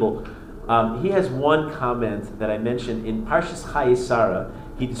ascertainable. He has one comment that I mentioned in Parshas Chayei Sarah.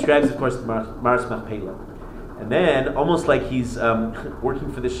 He describes, of course, Maras Machpelah. And then, almost like he's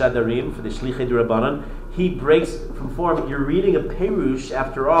working for the Shadarim, for the Shlichei D'Rabbanan, he breaks from form. You're reading a Perush,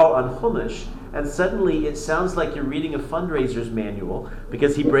 after all, on Chumash, and suddenly it sounds like you're reading a fundraiser's manual,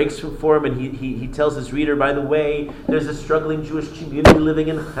 because he breaks from form and he tells his reader, by the way, there's a struggling Jewish community living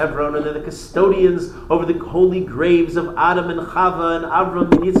in Hebron, and they're the custodians over the holy graves of Adam and Chava and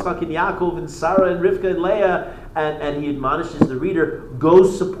Avram and Yitzchak and Yaakov and Sarah and Rivka and Leah, and he admonishes the reader, go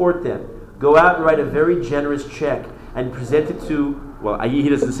support them. Go out and write a very generous check and present it to, he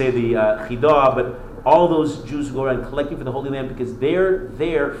doesn't say the Chidah, but all those Jews who go around collecting for the Holy Land, because they're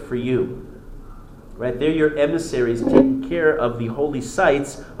there for you. Right? They're your emissaries taking care of the holy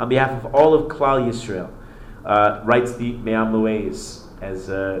sites on behalf of all of Klal Yisrael. Writes the Me'am Lo'ez as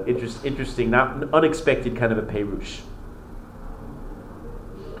interesting, not unexpected kind of a perush.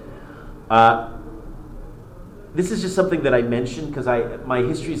 This is just something that I mentioned because my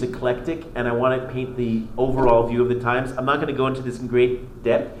history is eclectic and I want to paint the overall view of the times. I'm not going to go into this in great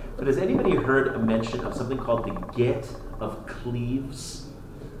depth, but has anybody heard a mention of something called the Get of Cleves?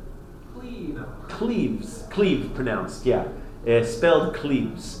 Cleve pronounced, yeah. Spelled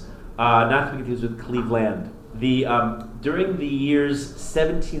Cleves, not to be confused with Cleveland. During the years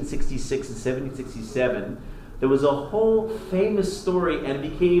 1766 and 1767, there was a whole famous story, and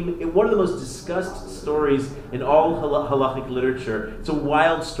it became one of the most discussed stories in all halachic literature. It's a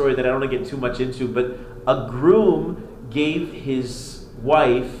wild story that I don't want to get too much into, but a groom gave his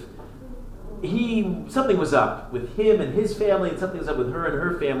wife, something was up with him and his family, and something was up with her and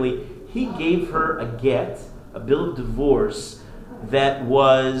her family. He gave her a get, a bill of divorce, that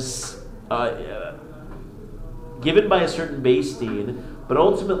was given by a certain Beis Din, but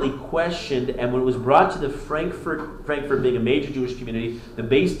ultimately questioned, and when it was brought to the Frankfurt being a major Jewish community, the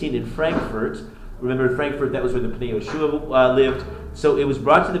Beis Din in Frankfurt, remember in Frankfurt, that was where the Pnei Yehoshua lived, so it was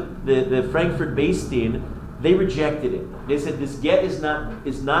brought to the Frankfurt Beis Din. They rejected it. They said this get is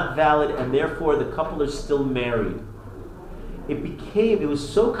not valid, and therefore the couple are still married. It was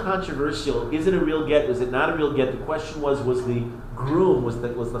so controversial. Is it a real get? Was it not a real get? The question was the groom, was the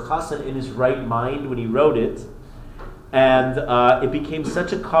chassan in his right mind when he wrote it? And it became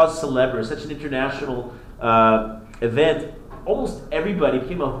such a cause célèbre, such an international event. Almost everybody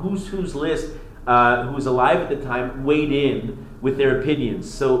became a who's list who was alive at the time weighed in with their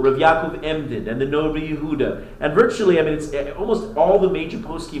opinions. So Rav Yaakov Emden and the Noda Yehuda, and virtually, it's almost all the major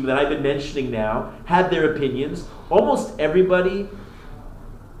poskim that I've been mentioning now had their opinions. Almost everybody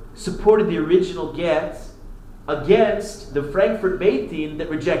supported the original get against the Frankfurt Beit Din that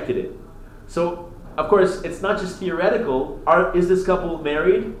rejected it. So of course, it's not just theoretical. Is this couple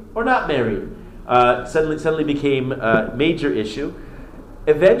married or not married? Suddenly became a major issue.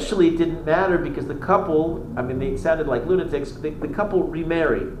 Eventually, it didn't matter because the couple, they sounded like lunatics, the couple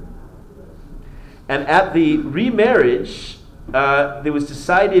remarried. And at the remarriage, there was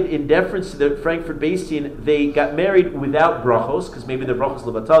decided in deference to the Frankfurt Beis Din, they got married without brachos, because maybe the brachos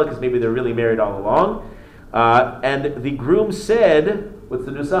levatala, because maybe they're really married all along. And the groom said, what's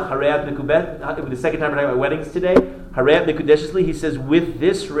the nusach? Harayat Mikubet, the second time we're talking about weddings today, Harayat Mikudeshesli, he says, with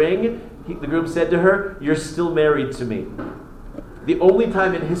this ring, the groom said to her, you're still married to me. The only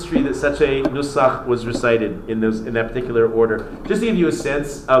time in history that such a nusach was recited in that particular order. Just to give you a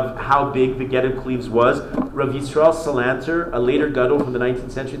sense of how big the Get of Cleves was, Rav Yisrael Salanter, a later gadol from the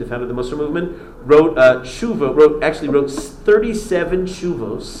 19th century, the founder of the Musar movement, wrote 37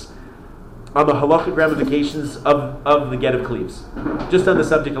 shuvos on the halachic ramifications of the Get of Cleves, just on the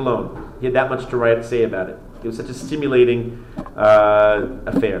subject alone. He had that much to say about it. It was such a stimulating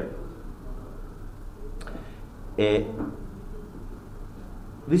affair.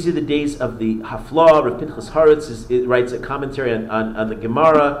 These are the days of the Haflah. Rav Pinchas Haretz writes a commentary on the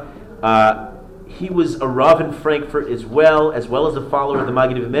Gemara. He was a Rav in Frankfurt as well as a follower of the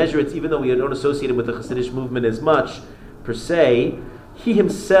Maggid of Mezheritz, even though we don't associate him with the Hasidic movement as much, per se. He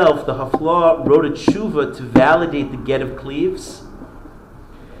himself, the Haflah, wrote a tshuva to validate the Get of Cleves.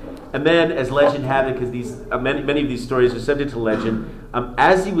 And then, as legend had it, because many of these stories are subject to legend,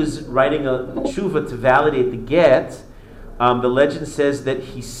 as he was writing a tshuva to validate the Get, the legend says that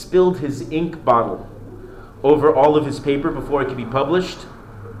he spilled his ink bottle over all of his paper before it could be published.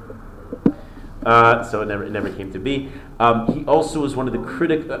 So it never came to be. He also was one of the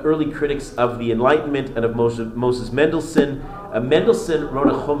early critics of the Enlightenment and of Moses Mendelssohn. Mendelssohn wrote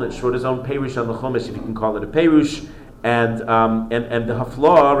a chumash, wrote his own perush on the chumash, if you can call it a perush. And the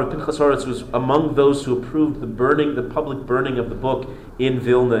Haflah, Rav Pinchas Haretz, was among those who approved the public burning of the book in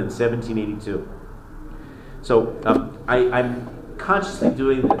Vilna in 1782. So I'm consciously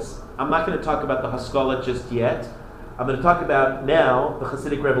doing this. I'm not going to talk about the Haskalah just yet. I'm going to talk about now the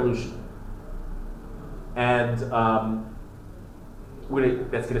Hasidic Revolution. And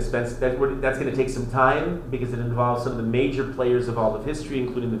that's going to take some time because it involves some of the major players of all of history,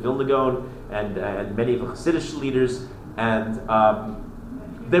 including the Vilna Gaon and many of the Hasidic leaders. And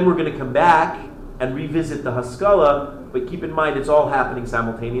then we're going to come back and revisit the Haskalah. But keep in mind, it's all happening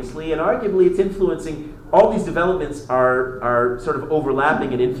simultaneously, and arguably, it's influencing. All these developments are sort of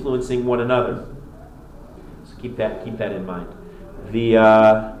overlapping and influencing one another. So keep that in mind.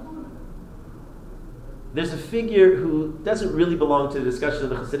 There's a figure who doesn't really belong to the discussion of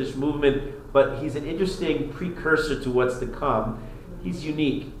the Hasidic movement, but he's an interesting precursor to what's to come. He's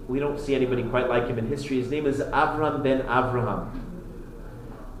unique. We don't see anybody quite like him in history. His name is Avram ben Avraham.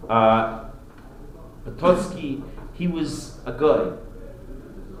 Pototsky, he was a guy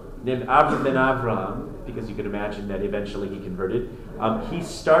named Avram ben Avraham, because you can imagine that eventually he converted. He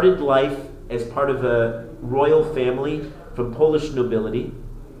started life as part of a royal family from Polish nobility.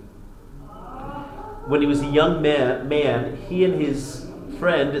 When he was a young man, he and his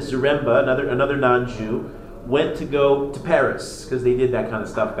friend Zaremba, another non-Jew, went to go to Paris, because they did that kind of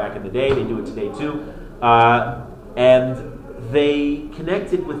stuff back in the day. They do it today too. And they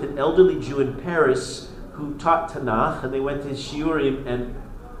connected with an elderly Jew in Paris who taught Tanakh, and they went to his shiurim and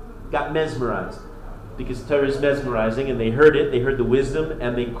got mesmerized, because Torah is mesmerizing, and they heard it, they heard the wisdom,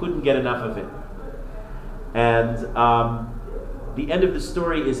 and they couldn't get enough of it. And the end of the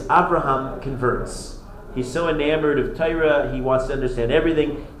story is Abraham converts. He's so enamored of Torah, he wants to understand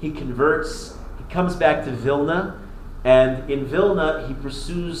everything. He converts, he comes back to Vilna, and in Vilna he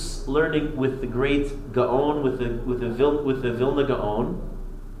pursues learning with the great Gaon, with the Vilna Gaon.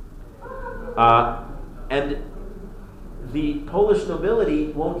 And the Polish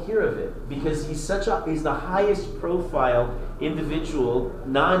nobility won't hear of it because he's the highest profile individual,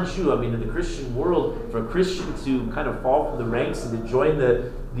 non-Jew. In the Christian world, for a Christian to kind of fall from the ranks and to join the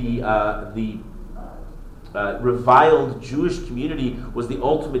reviled Jewish community was the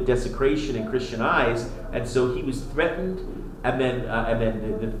ultimate desecration in Christian eyes, and so he was threatened. And then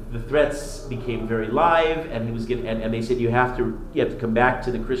the threats became very live, and he was and they said you have to come back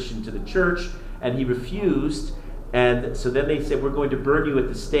to the church, and he refused. And so then they said, we're going to burn you at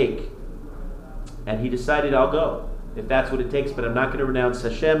the stake. And he decided, I'll go, if that's what it takes, but I'm not going to renounce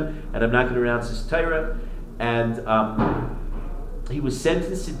Hashem, and I'm not going to renounce his Torah. And he was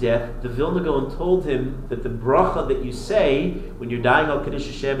sentenced to death. The Vilna Gaon told him that the bracha that you say when you're dying al Kaddish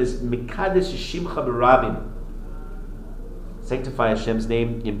Hashem is Mikadesh Shimcha B'Rabim. Sanctify Hashem's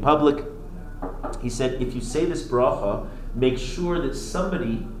name in public. He said, if you say this bracha, make sure that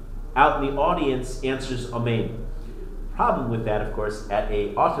somebody out in the audience answers Amen. Problem with that, of course, at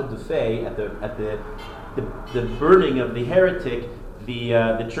a auto de fe, at the burning of the heretic,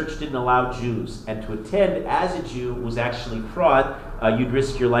 the church didn't allow Jews, and to attend as a Jew was actually fraud. You'd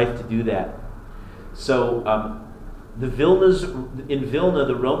risk your life to do that. So in Vilna,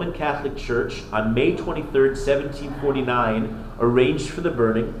 the Roman Catholic Church, on May 23rd, 1749, arranged for the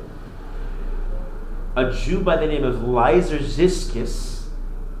burning. A Jew by the name of Leiser Ziskis,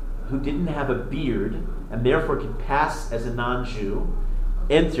 who didn't have a beard and therefore could pass as a non-Jew,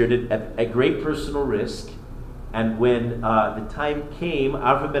 entered it at great personal risk. And when the time came,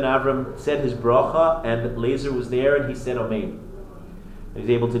 Avram ben Avram said his bracha, and Leiser was there, and he said Amen. He was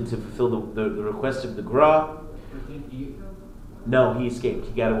able to fulfill the request of the Gra. No, he escaped.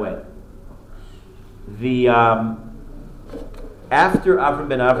 He got away. After Avram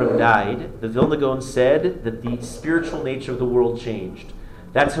ben Avram died, the Vilna Gaon said that the spiritual nature of the world changed.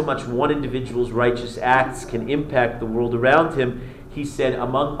 That's how much one individual's righteous acts can impact the world around him. He said,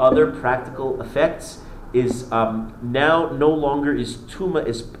 among other practical effects, is now no longer is tuma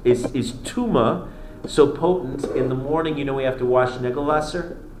so potent. In the morning, we have to wash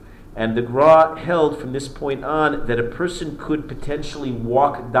Negelwasser, and the Gra held from this point on that a person could potentially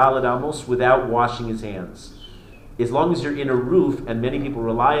walk Daled Amos without washing his hands. As long as you're in a roof, and many people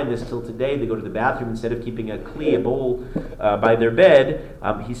rely on this till today, they go to the bathroom instead of keeping a bowl by their bed.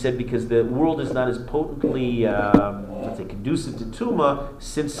 He said because the world is not as potently, conducive to Tuma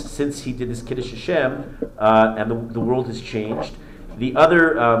since he did this Kiddush Hashem, and the world has changed. The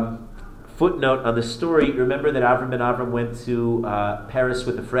other footnote on the story, remember that Avram ben Avram went to Paris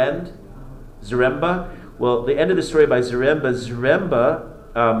with a friend, Zaremba? Well, the end of the story by Zaremba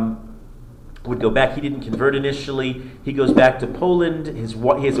would go back. He didn't convert initially. He goes back to Poland. He has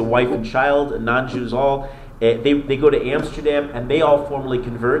a wife and child, non-Jews all. They go to Amsterdam, and they all formally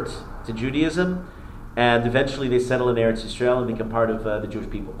convert to Judaism, and eventually they settle in Eretz Yisrael and become part of the Jewish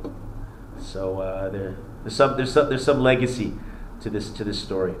people. So there's some legacy to this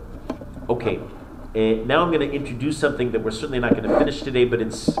story. Okay, now I'm going to introduce something that we're certainly not going to finish today, but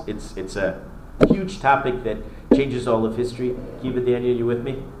it's a huge topic that changes all of history. Kiva, Daniel, you with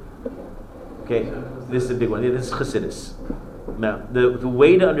me? Okay, this is a big one. This is Chassidus. Now, the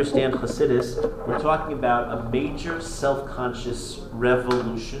way to understand Chassidus, we're talking about a major self-conscious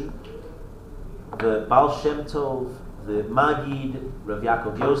revolution. The Baal Shem Tov, the Magid, Rav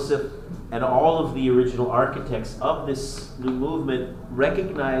Yaakov Yosef, and all of the original architects of this new movement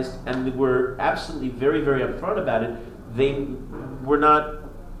recognized, and were absolutely very, very upfront about it. They were not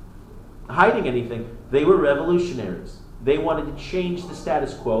hiding anything. They were revolutionaries. They wanted to change the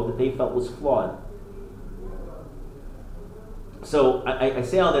status quo that they felt was flawed. So I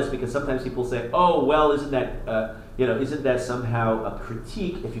say all this because sometimes people say, "Oh, well, isn't that somehow a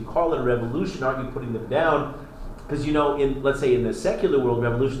critique? If you call it a revolution, aren't you putting them down?" Because let's say in the secular world,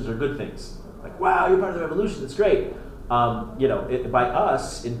 revolutions are good things. Like, wow, you're part of the revolution. That's great. By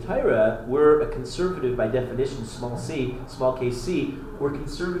us in Torah, we're a conservative by definition. Small case C. We're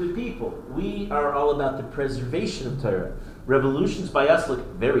conservative people. We are all about the preservation of Torah. Revolutions by us look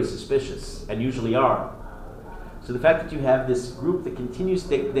very suspicious, and usually are. So the fact that you have this group that continues,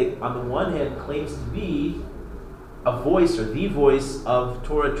 they on the one hand claims to be a voice or the voice of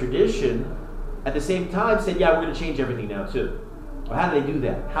Torah tradition, at the same time said, yeah, we're going to change everything now too. Well, how do they do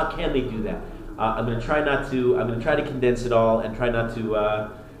that? How can they do that? I'm going to try to condense it all and try not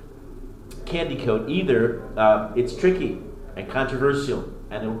to candy coat either. It's tricky and controversial,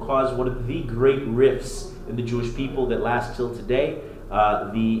 and it will cause one of the great rifts in the Jewish people that lasts till today.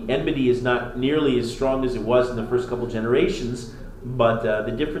 The enmity is not nearly as strong as it was in the first couple generations, but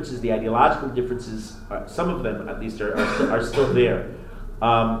the differences, the ideological differences, some of them at least are still there.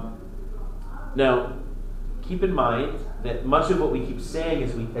 Now, keep in mind that much of what we keep saying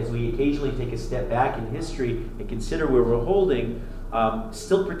as we occasionally take a step back in history and consider where we're holding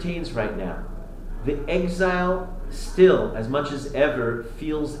still pertains right now. The exile still, as much as ever,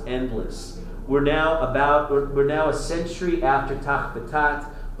 feels endless. We're now a century after Tach B'Tat,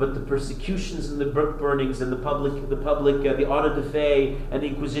 but the persecutions and the book burnings and the auto de fe and the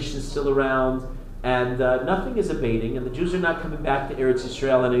Inquisition is still around, and nothing is abating, and the Jews are not coming back to Eretz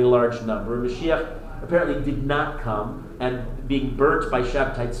Yisrael in any large number. Mashiach apparently did not come, and being burnt by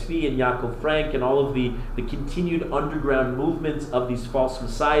Shabtai Tzvi and Yaakov Frank and all of the continued underground movements of these false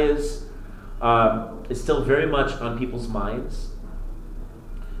messiahs is still very much on people's minds.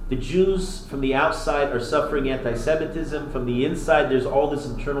 The Jews from the outside are suffering anti-Semitism. From the inside, there's all this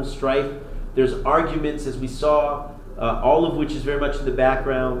internal strife. There's arguments, as we saw, all of which is very much in the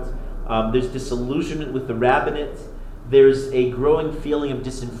background. There's disillusionment with the rabbinate. there's a growing feeling of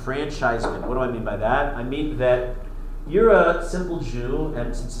disenfranchisement. What do I mean by that? I mean that you're a simple Jew,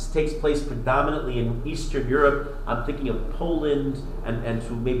 and since this takes place predominantly in Eastern Europe, I'm thinking of Poland and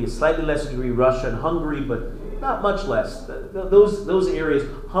to maybe a slightly lesser degree Russia and Hungary, but not much less. Those areas,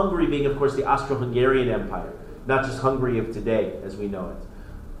 Hungary being, of course, the Austro-Hungarian Empire, not just Hungary of today as we know it.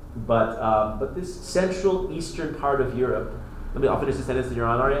 But this central eastern part of Europe, I'll finish the sentence that you're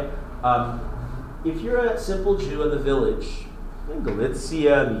on, Arya. If you're a simple Jew in the village, in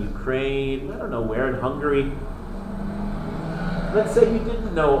Galicia, in the Ukraine, I don't know where, in Hungary, let's say you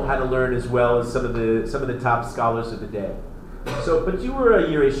didn't know how to learn as well as some of the top scholars of the day. But you were a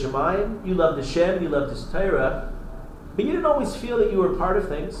Yirei Shamayim, you loved Hashem, you loved His Torah, but you didn't always feel that you were a part of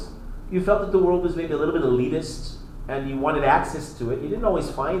things. You felt that the world was maybe a little bit elitist, and you wanted access to it. You didn't always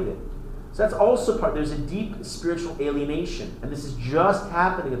find it. So that's also there's a deep spiritual alienation, and this is just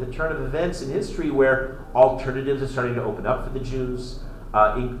happening at the turn of events in history where alternatives are starting to open up for the Jews.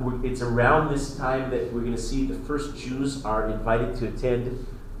 It's around this time that we're going to see the first Jews are invited to attend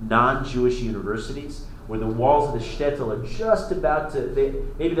non-Jewish universities, where the walls of the shtetl are just about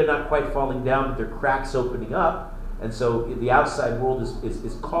to, maybe they're not quite falling down, but they're cracks opening up. And so the outside world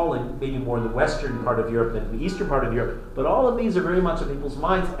is calling, maybe more in the western part of Europe than the eastern part of Europe. But all of these are very much on people's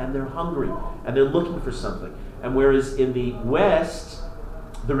minds, and they're hungry, and they're looking for something. And whereas in the West,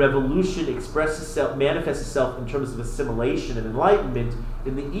 the revolution manifests itself in terms of assimilation and enlightenment,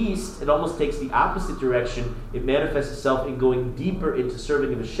 in the East, it almost takes the opposite direction. It manifests itself in going deeper into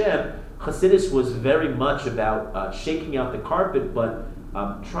serving of Hashem. Hasidus was very much about shaking out the carpet, but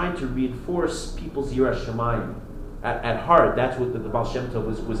trying to reinforce people's Yirah Shamayim. At heart, that's what the Baal Shem Tov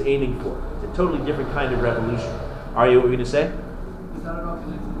was aiming for. It's a totally different kind of revolution. Arya, what were you going to say? Is that at all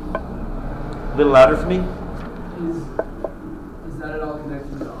connected? A little louder for me? Is that at all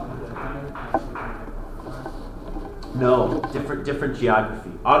connected to No, different geography.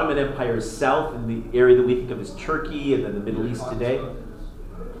 Ottoman Empire is south, in the area that we think of as Turkey, and then the Middle East today.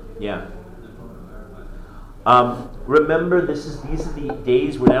 Yeah. Remember, these are the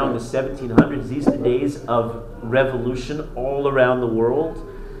days, we're now in the 1700s, these are the days of revolution all around the world.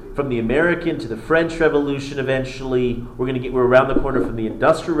 From the American to the French Revolution eventually. We're around the corner from the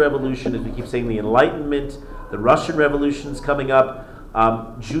Industrial Revolution, as we keep saying, the Enlightenment. The Russian Revolution's coming up.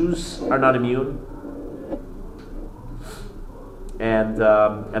 Jews are not immune. And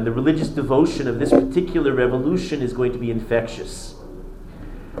the religious devotion of this particular revolution is going to be infectious.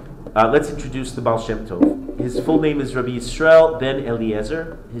 Let's introduce the Baal Shem Tov. His full name is Rabbi Yisrael ben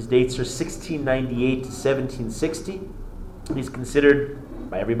Eliezer. His dates are 1698 to 1760. He's considered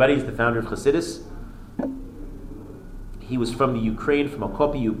by everybody as the founder of Hasidus. He was from the Ukraine, from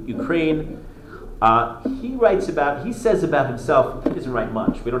Okopi, Ukraine. He says about himself, he doesn't write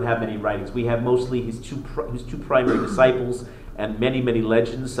much. We don't have many writings. We have mostly his two primary disciples and many, many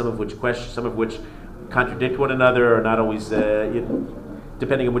legends, some of which contradict one another, or not always,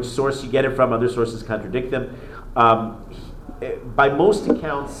 depending on which source you get it from. Other sources contradict them. By most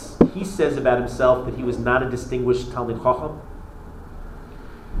accounts, he says about himself that he was not a distinguished Talmid Chacham.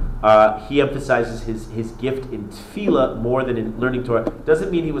 He emphasizes his gift in tefillah more than in learning Torah.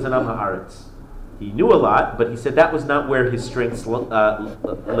 Doesn't mean he was an Am Haaretz. He knew a lot, but he said that was not where his strengths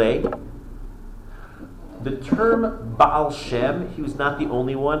lay. The term Baal Shem, he was not the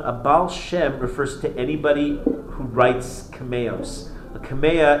only one. A Baal Shem refers to anybody who writes Kameos. A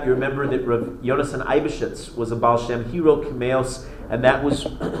Kameya, you remember that Rav Yonasan Eibeshitz was a Baal Shem. He wrote Kameos, and that was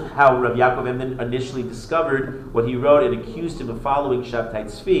how Rav Yaakov Emden initially discovered what he wrote and accused him of following Shabtai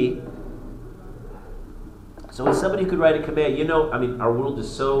Tzvi. So as somebody who could write a Kameya, our world is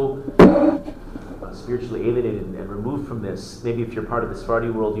so spiritually alienated and removed from this. Maybe if you're part of the Sephardi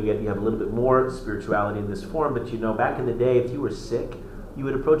world, you have a little bit more spirituality in this form, but back in the day, if you were sick, you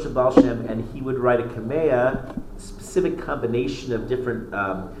would approach a Baal Shem and he would write a Kameya, specific combination of different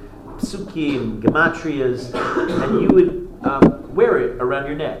psukim, gematrias, and you would wear it around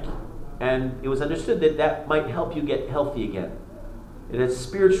your neck. And it was understood that might help you get healthy again. It has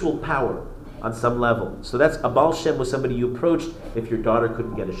spiritual power on some level. So that's a Baal Shem was somebody you approached if your daughter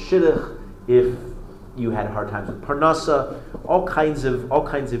couldn't get a shidduch, if you had hard times with parnasa, all kinds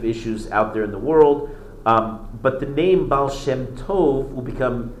of issues out there in the world. But the name Baal Shem Tov will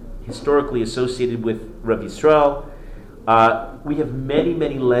become historically associated with Rav Yisrael. We have many,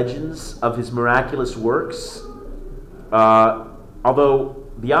 many legends of his miraculous works. Although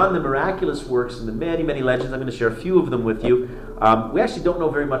beyond the miraculous works and the many, many legends, I'm going to share a few of them with you. We actually don't know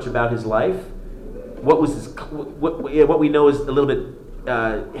very much about his life. What we know is a little bit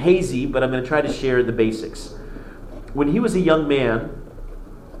hazy, but I'm going to try to share the basics. When he was a young man,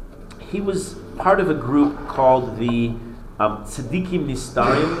 he was part of a group called the Tzadikim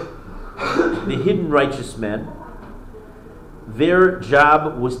Nistarim, the hidden righteous men. Their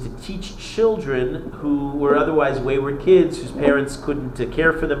job was to teach children who were otherwise wayward kids, whose parents couldn't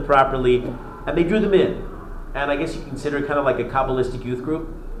care for them properly, and they drew them in. And I guess you consider it kind of like a Kabbalistic youth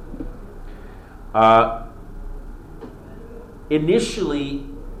group. Initially,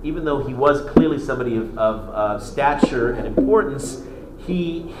 even though he was clearly somebody of stature and importance,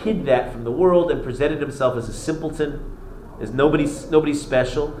 he hid that from the world and presented himself as a simpleton, as nobody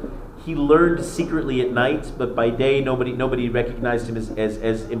special. He learned secretly at night, but by day nobody recognized him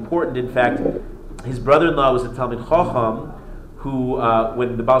as important. In fact, his brother-in-law was a Talmid Chacham, who,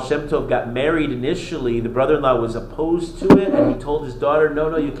 when the Baal Shem Tov got married initially, the brother-in-law was opposed to it, and he told his daughter,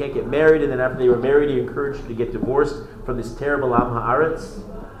 no, you can't get married. And then after they were married, he encouraged her to get divorced from this terrible Am Haaretz.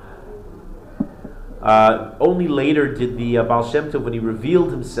 Only later did the Baal Shem Tov, when he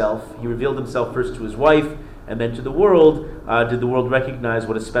revealed himself first to his wife and then to the world, did the world recognize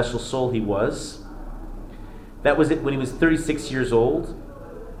what a special soul he was. That was it when he was 36 years old.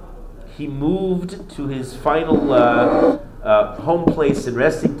 He moved to his final home place and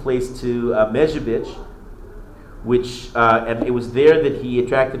resting place to Mezhevich, and it was there that he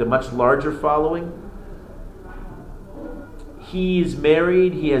attracted a much larger following. He is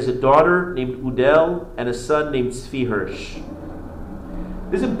married. He has a daughter named Udel and a son named Tzvi Hirsch.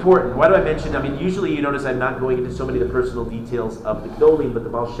 This is important. Why do I mention? I mean, usually you notice I'm not going into so many of the personal details of the Gdolim, but the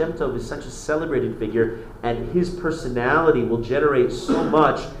Baal Shem Tov is such a celebrated figure, and his personality will generate so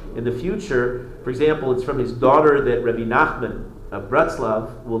much in the future. For example, it's from his daughter that Rabbi Nachman of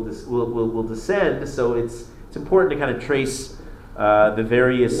Bratslav will descend. So it's important to kind of trace the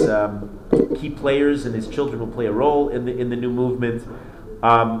various key players, and his children will play a role in the new movement.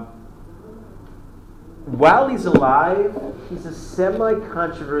 While he's alive, he's a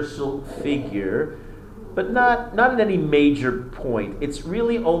semi-controversial figure, but not at any major point. It's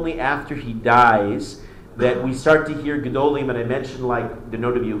really only after he dies that we start to hear Gedolim, and I mentioned like the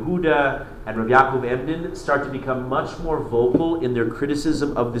Noda Yehuda and Rav Yaakov Emden start to become much more vocal in their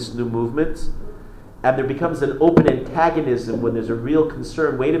criticism of this new movement. And there becomes an open antagonism when there's a real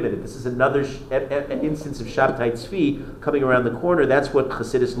concern. Wait a minute, this is another instance of Shabtai Tzvi coming around the corner. That's what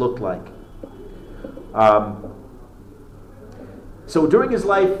Chassidus looked like. So during his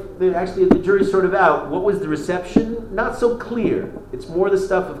life, the jury's sort of out. What was the reception? Not so clear. It's more the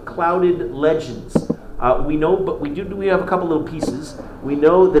stuff of clouded legends. We know, but we have a couple little pieces. We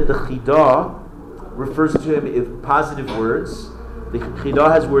know that the Chidah refers to him in positive words. The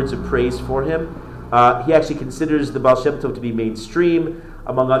Chidah has words of praise for him. He actually considers the Baal Shem Tov to be mainstream.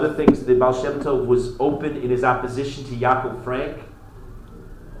 Among other things, the Baal Shem Tov was open in his opposition to Yaakov Frank.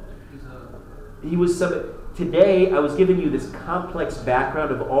 He was today, I was giving you this complex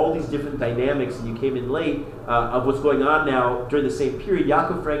background of all these different dynamics, and you came in late, of what's going on now during the same period.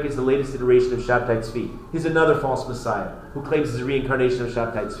 Yaakov Frank is the latest iteration of Shabtai Tzvi. He's another false messiah who claims he's a reincarnation of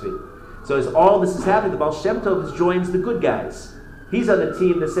Shabtai Tzvi. So as all this is happening, the Baal Shem Tov joins the good guys. He's on the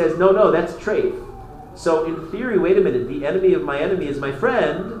team that says, no, that's treif. So in theory, wait a minute, the enemy of my enemy is my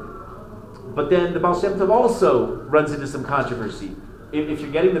friend, but then the Baal Shem Tov also runs into some controversy. If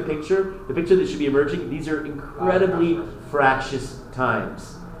you're getting the picture that should be emerging, these are incredibly fractious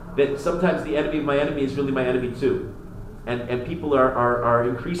times. That sometimes the enemy of my enemy is really my enemy too. And people are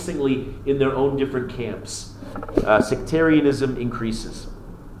increasingly in their own different camps. Sectarianism increases.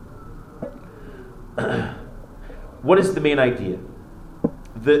 What is the main idea?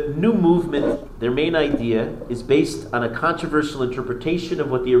 The new movement, their main idea, is based on a controversial interpretation of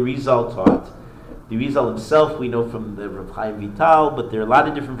what the Arizal taught. The Arizal himself, we know from the Rav Chaim Vital, but there are a lot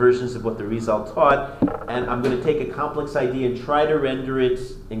of different versions of what the Arizal taught, and I'm going to take a complex idea and try to render it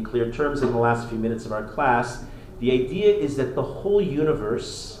in clear terms in the last few minutes of our class. The idea is that the whole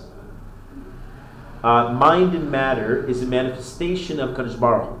universe, mind and matter, is a manifestation of Kadosh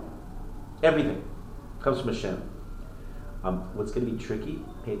Baruch Hu. Everything comes from Hashem. What's going to be tricky,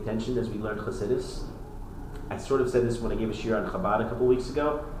 pay attention as we learn Chassidus. I sort of said this when I gave a shir on Chabad a couple weeks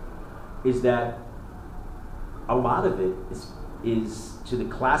ago, is that a lot of it is to the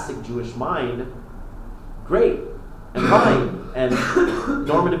classic Jewish mind, great and fine and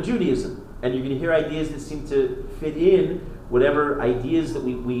normative Judaism. And you're going to hear ideas that seem to fit in whatever ideas that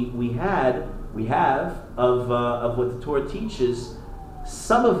we have of what the Torah teaches.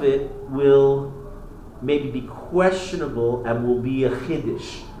 Some of it will maybe be questionable and will be a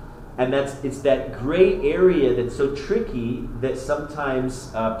chiddush. And it's that gray area that's so tricky that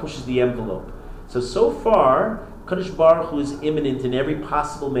sometimes pushes the envelope. So far, Kadosh Baruch Hu is immanent in every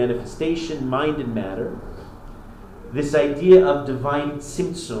possible manifestation, mind and matter. This idea of divine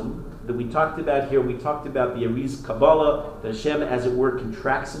tzimtzum, that we talked about here. We talked about the Ariz Kabbalah, that Hashem, as it were,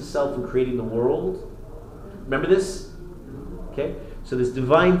 contracts himself in creating the world. Remember this? Okay? So this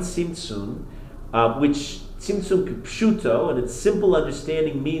divine tzimtzum, which tzimtzum kipshuto, and its simple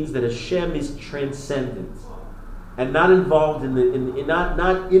understanding means that Hashem is transcendent and not involved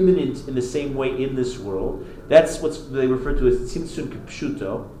not immanent in the same way in this world. That's what they refer to as tzimtzum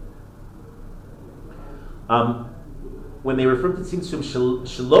kipshuto. When they refer to tzimtzum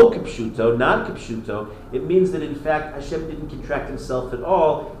shelo kipshuto, not kipshuto, it means that in fact Hashem didn't contract himself at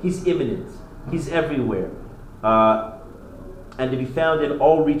all. He's immanent. He's everywhere. And to be found in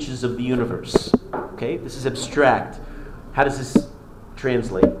all reaches of the universe. Okay, this is abstract. How does this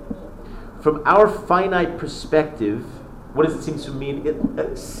translate? From our finite perspective, what does it seem to mean?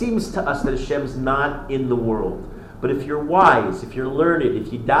 It seems to us that Hashem's not in the world. But if you're wise, if you're learned,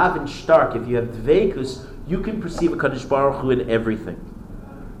 if you daven stark, if you have dveikus, you can perceive a Kadosh Baruch Hu in everything.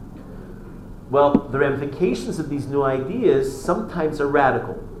 Well, the ramifications of these new ideas sometimes are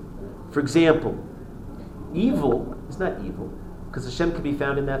radical. For example, evil is not evil, because Hashem can be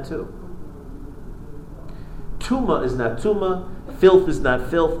found in that too. Tuma is not tuma, filth is not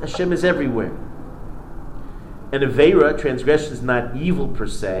filth, Hashem is everywhere. An Aveira, transgression, is not evil per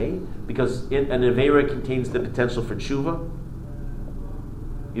se, because an Aveira contains the potential for tshuva.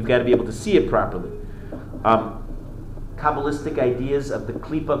 You've got to be able to see it properly. Kabbalistic ideas of the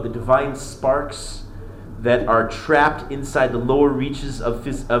klipa, of the divine sparks that are trapped inside the lower reaches of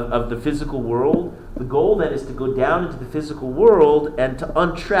the physical world. The goal then is to go down into the physical world and to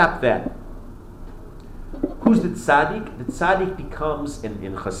untrap that. Who's the tzaddik? The tzaddik becomes, in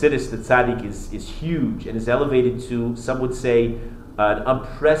Chassidus, the tzaddik is huge and is elevated to, some would say, an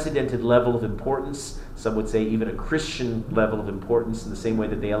unprecedented level of importance. Some would say even a Christian level of importance, in the same way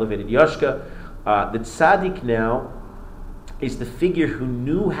that they elevated Yoshka. The tzaddik now is the figure who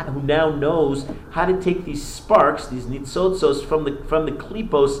now knows how to take these sparks, these nitzotzos from the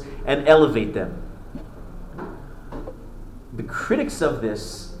klipos, and elevate them. The critics of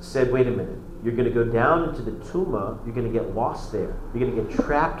this said, wait a minute, you're going to go down into the tuma, you're going to get lost there, you're going to get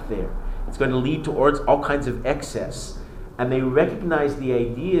trapped there. It's going to lead towards all kinds of excess. And they recognize the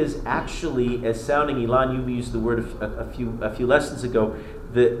ideas actually as sounding, Ilan, you used the word a few lessons ago,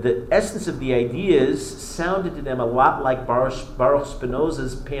 the essence of the ideas sounded to them a lot like Baruch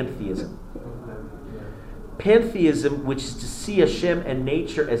Spinoza's pantheism. Pantheism, which is to see Hashem and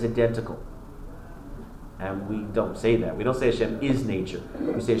nature as identical. And we don't say that. We don't say Hashem is nature.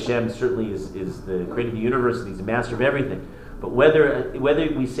 We say Hashem certainly is the creator of the universe and he's the master of everything. But whether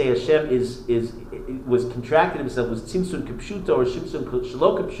we say Hashem was contracted himself, was tzimtzum kipshuto or shimtzum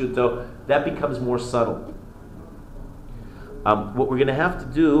shelo kipshuto, that becomes more subtle. What we're going to have to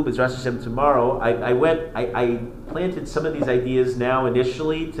do, B'ezras Hashem, tomorrow, I planted some of these ideas now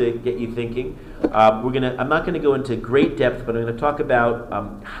initially to get you thinking. I'm not going to go into great depth, but I'm going to talk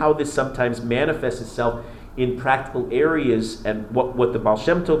about how this sometimes manifests itself in practical areas, and what the Baal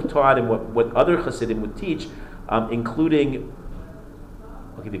Shem Tov taught and what other Hasidim would teach, including,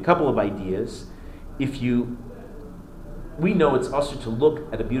 I'll give you a couple of ideas. We know it's also to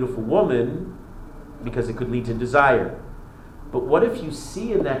look at a beautiful woman because it could lead to desire. But what if you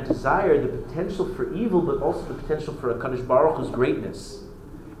see in that desire the potential for evil, but also the potential for a Kadosh Baruch Hu's greatness?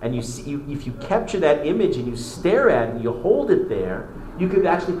 And you see, if you capture that image and you stare at it and you hold it there, you could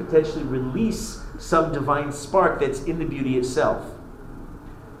actually potentially release some divine spark that's in the beauty itself.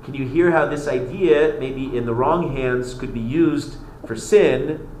 Can you hear how this idea, maybe in the wrong hands, could be used for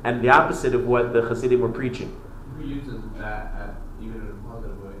sin, and the opposite of what the Hasidim were preaching? Who uses that even in a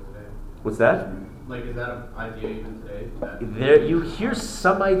positive way today? What's that? Like, is that an idea even today? There, you hear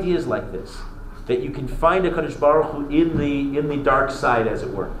some ideas like this, that you can find a Kadosh Baruch Hu in the dark side, as it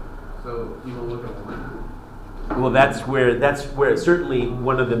were. So people look at women. Well, that's where certainly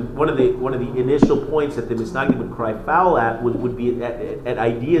one of the initial points that the Misnagdim would cry foul at would be at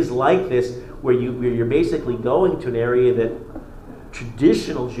ideas like this, where you're basically going to an area that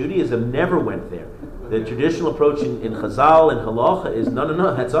traditional Judaism never went there. The traditional approach in Chazal and Halacha is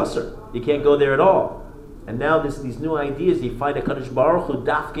no, that's usher. You can't go there at all. And now these new ideas, you find a Kadosh Baruch Hu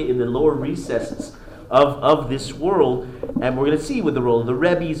dafke in the lower recesses of this world, and we're going to see what the role of the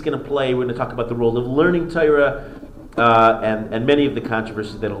Rebbe is going to play. We're going to talk about the role of learning Torah and many of the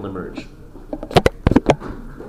controversies that will emerge.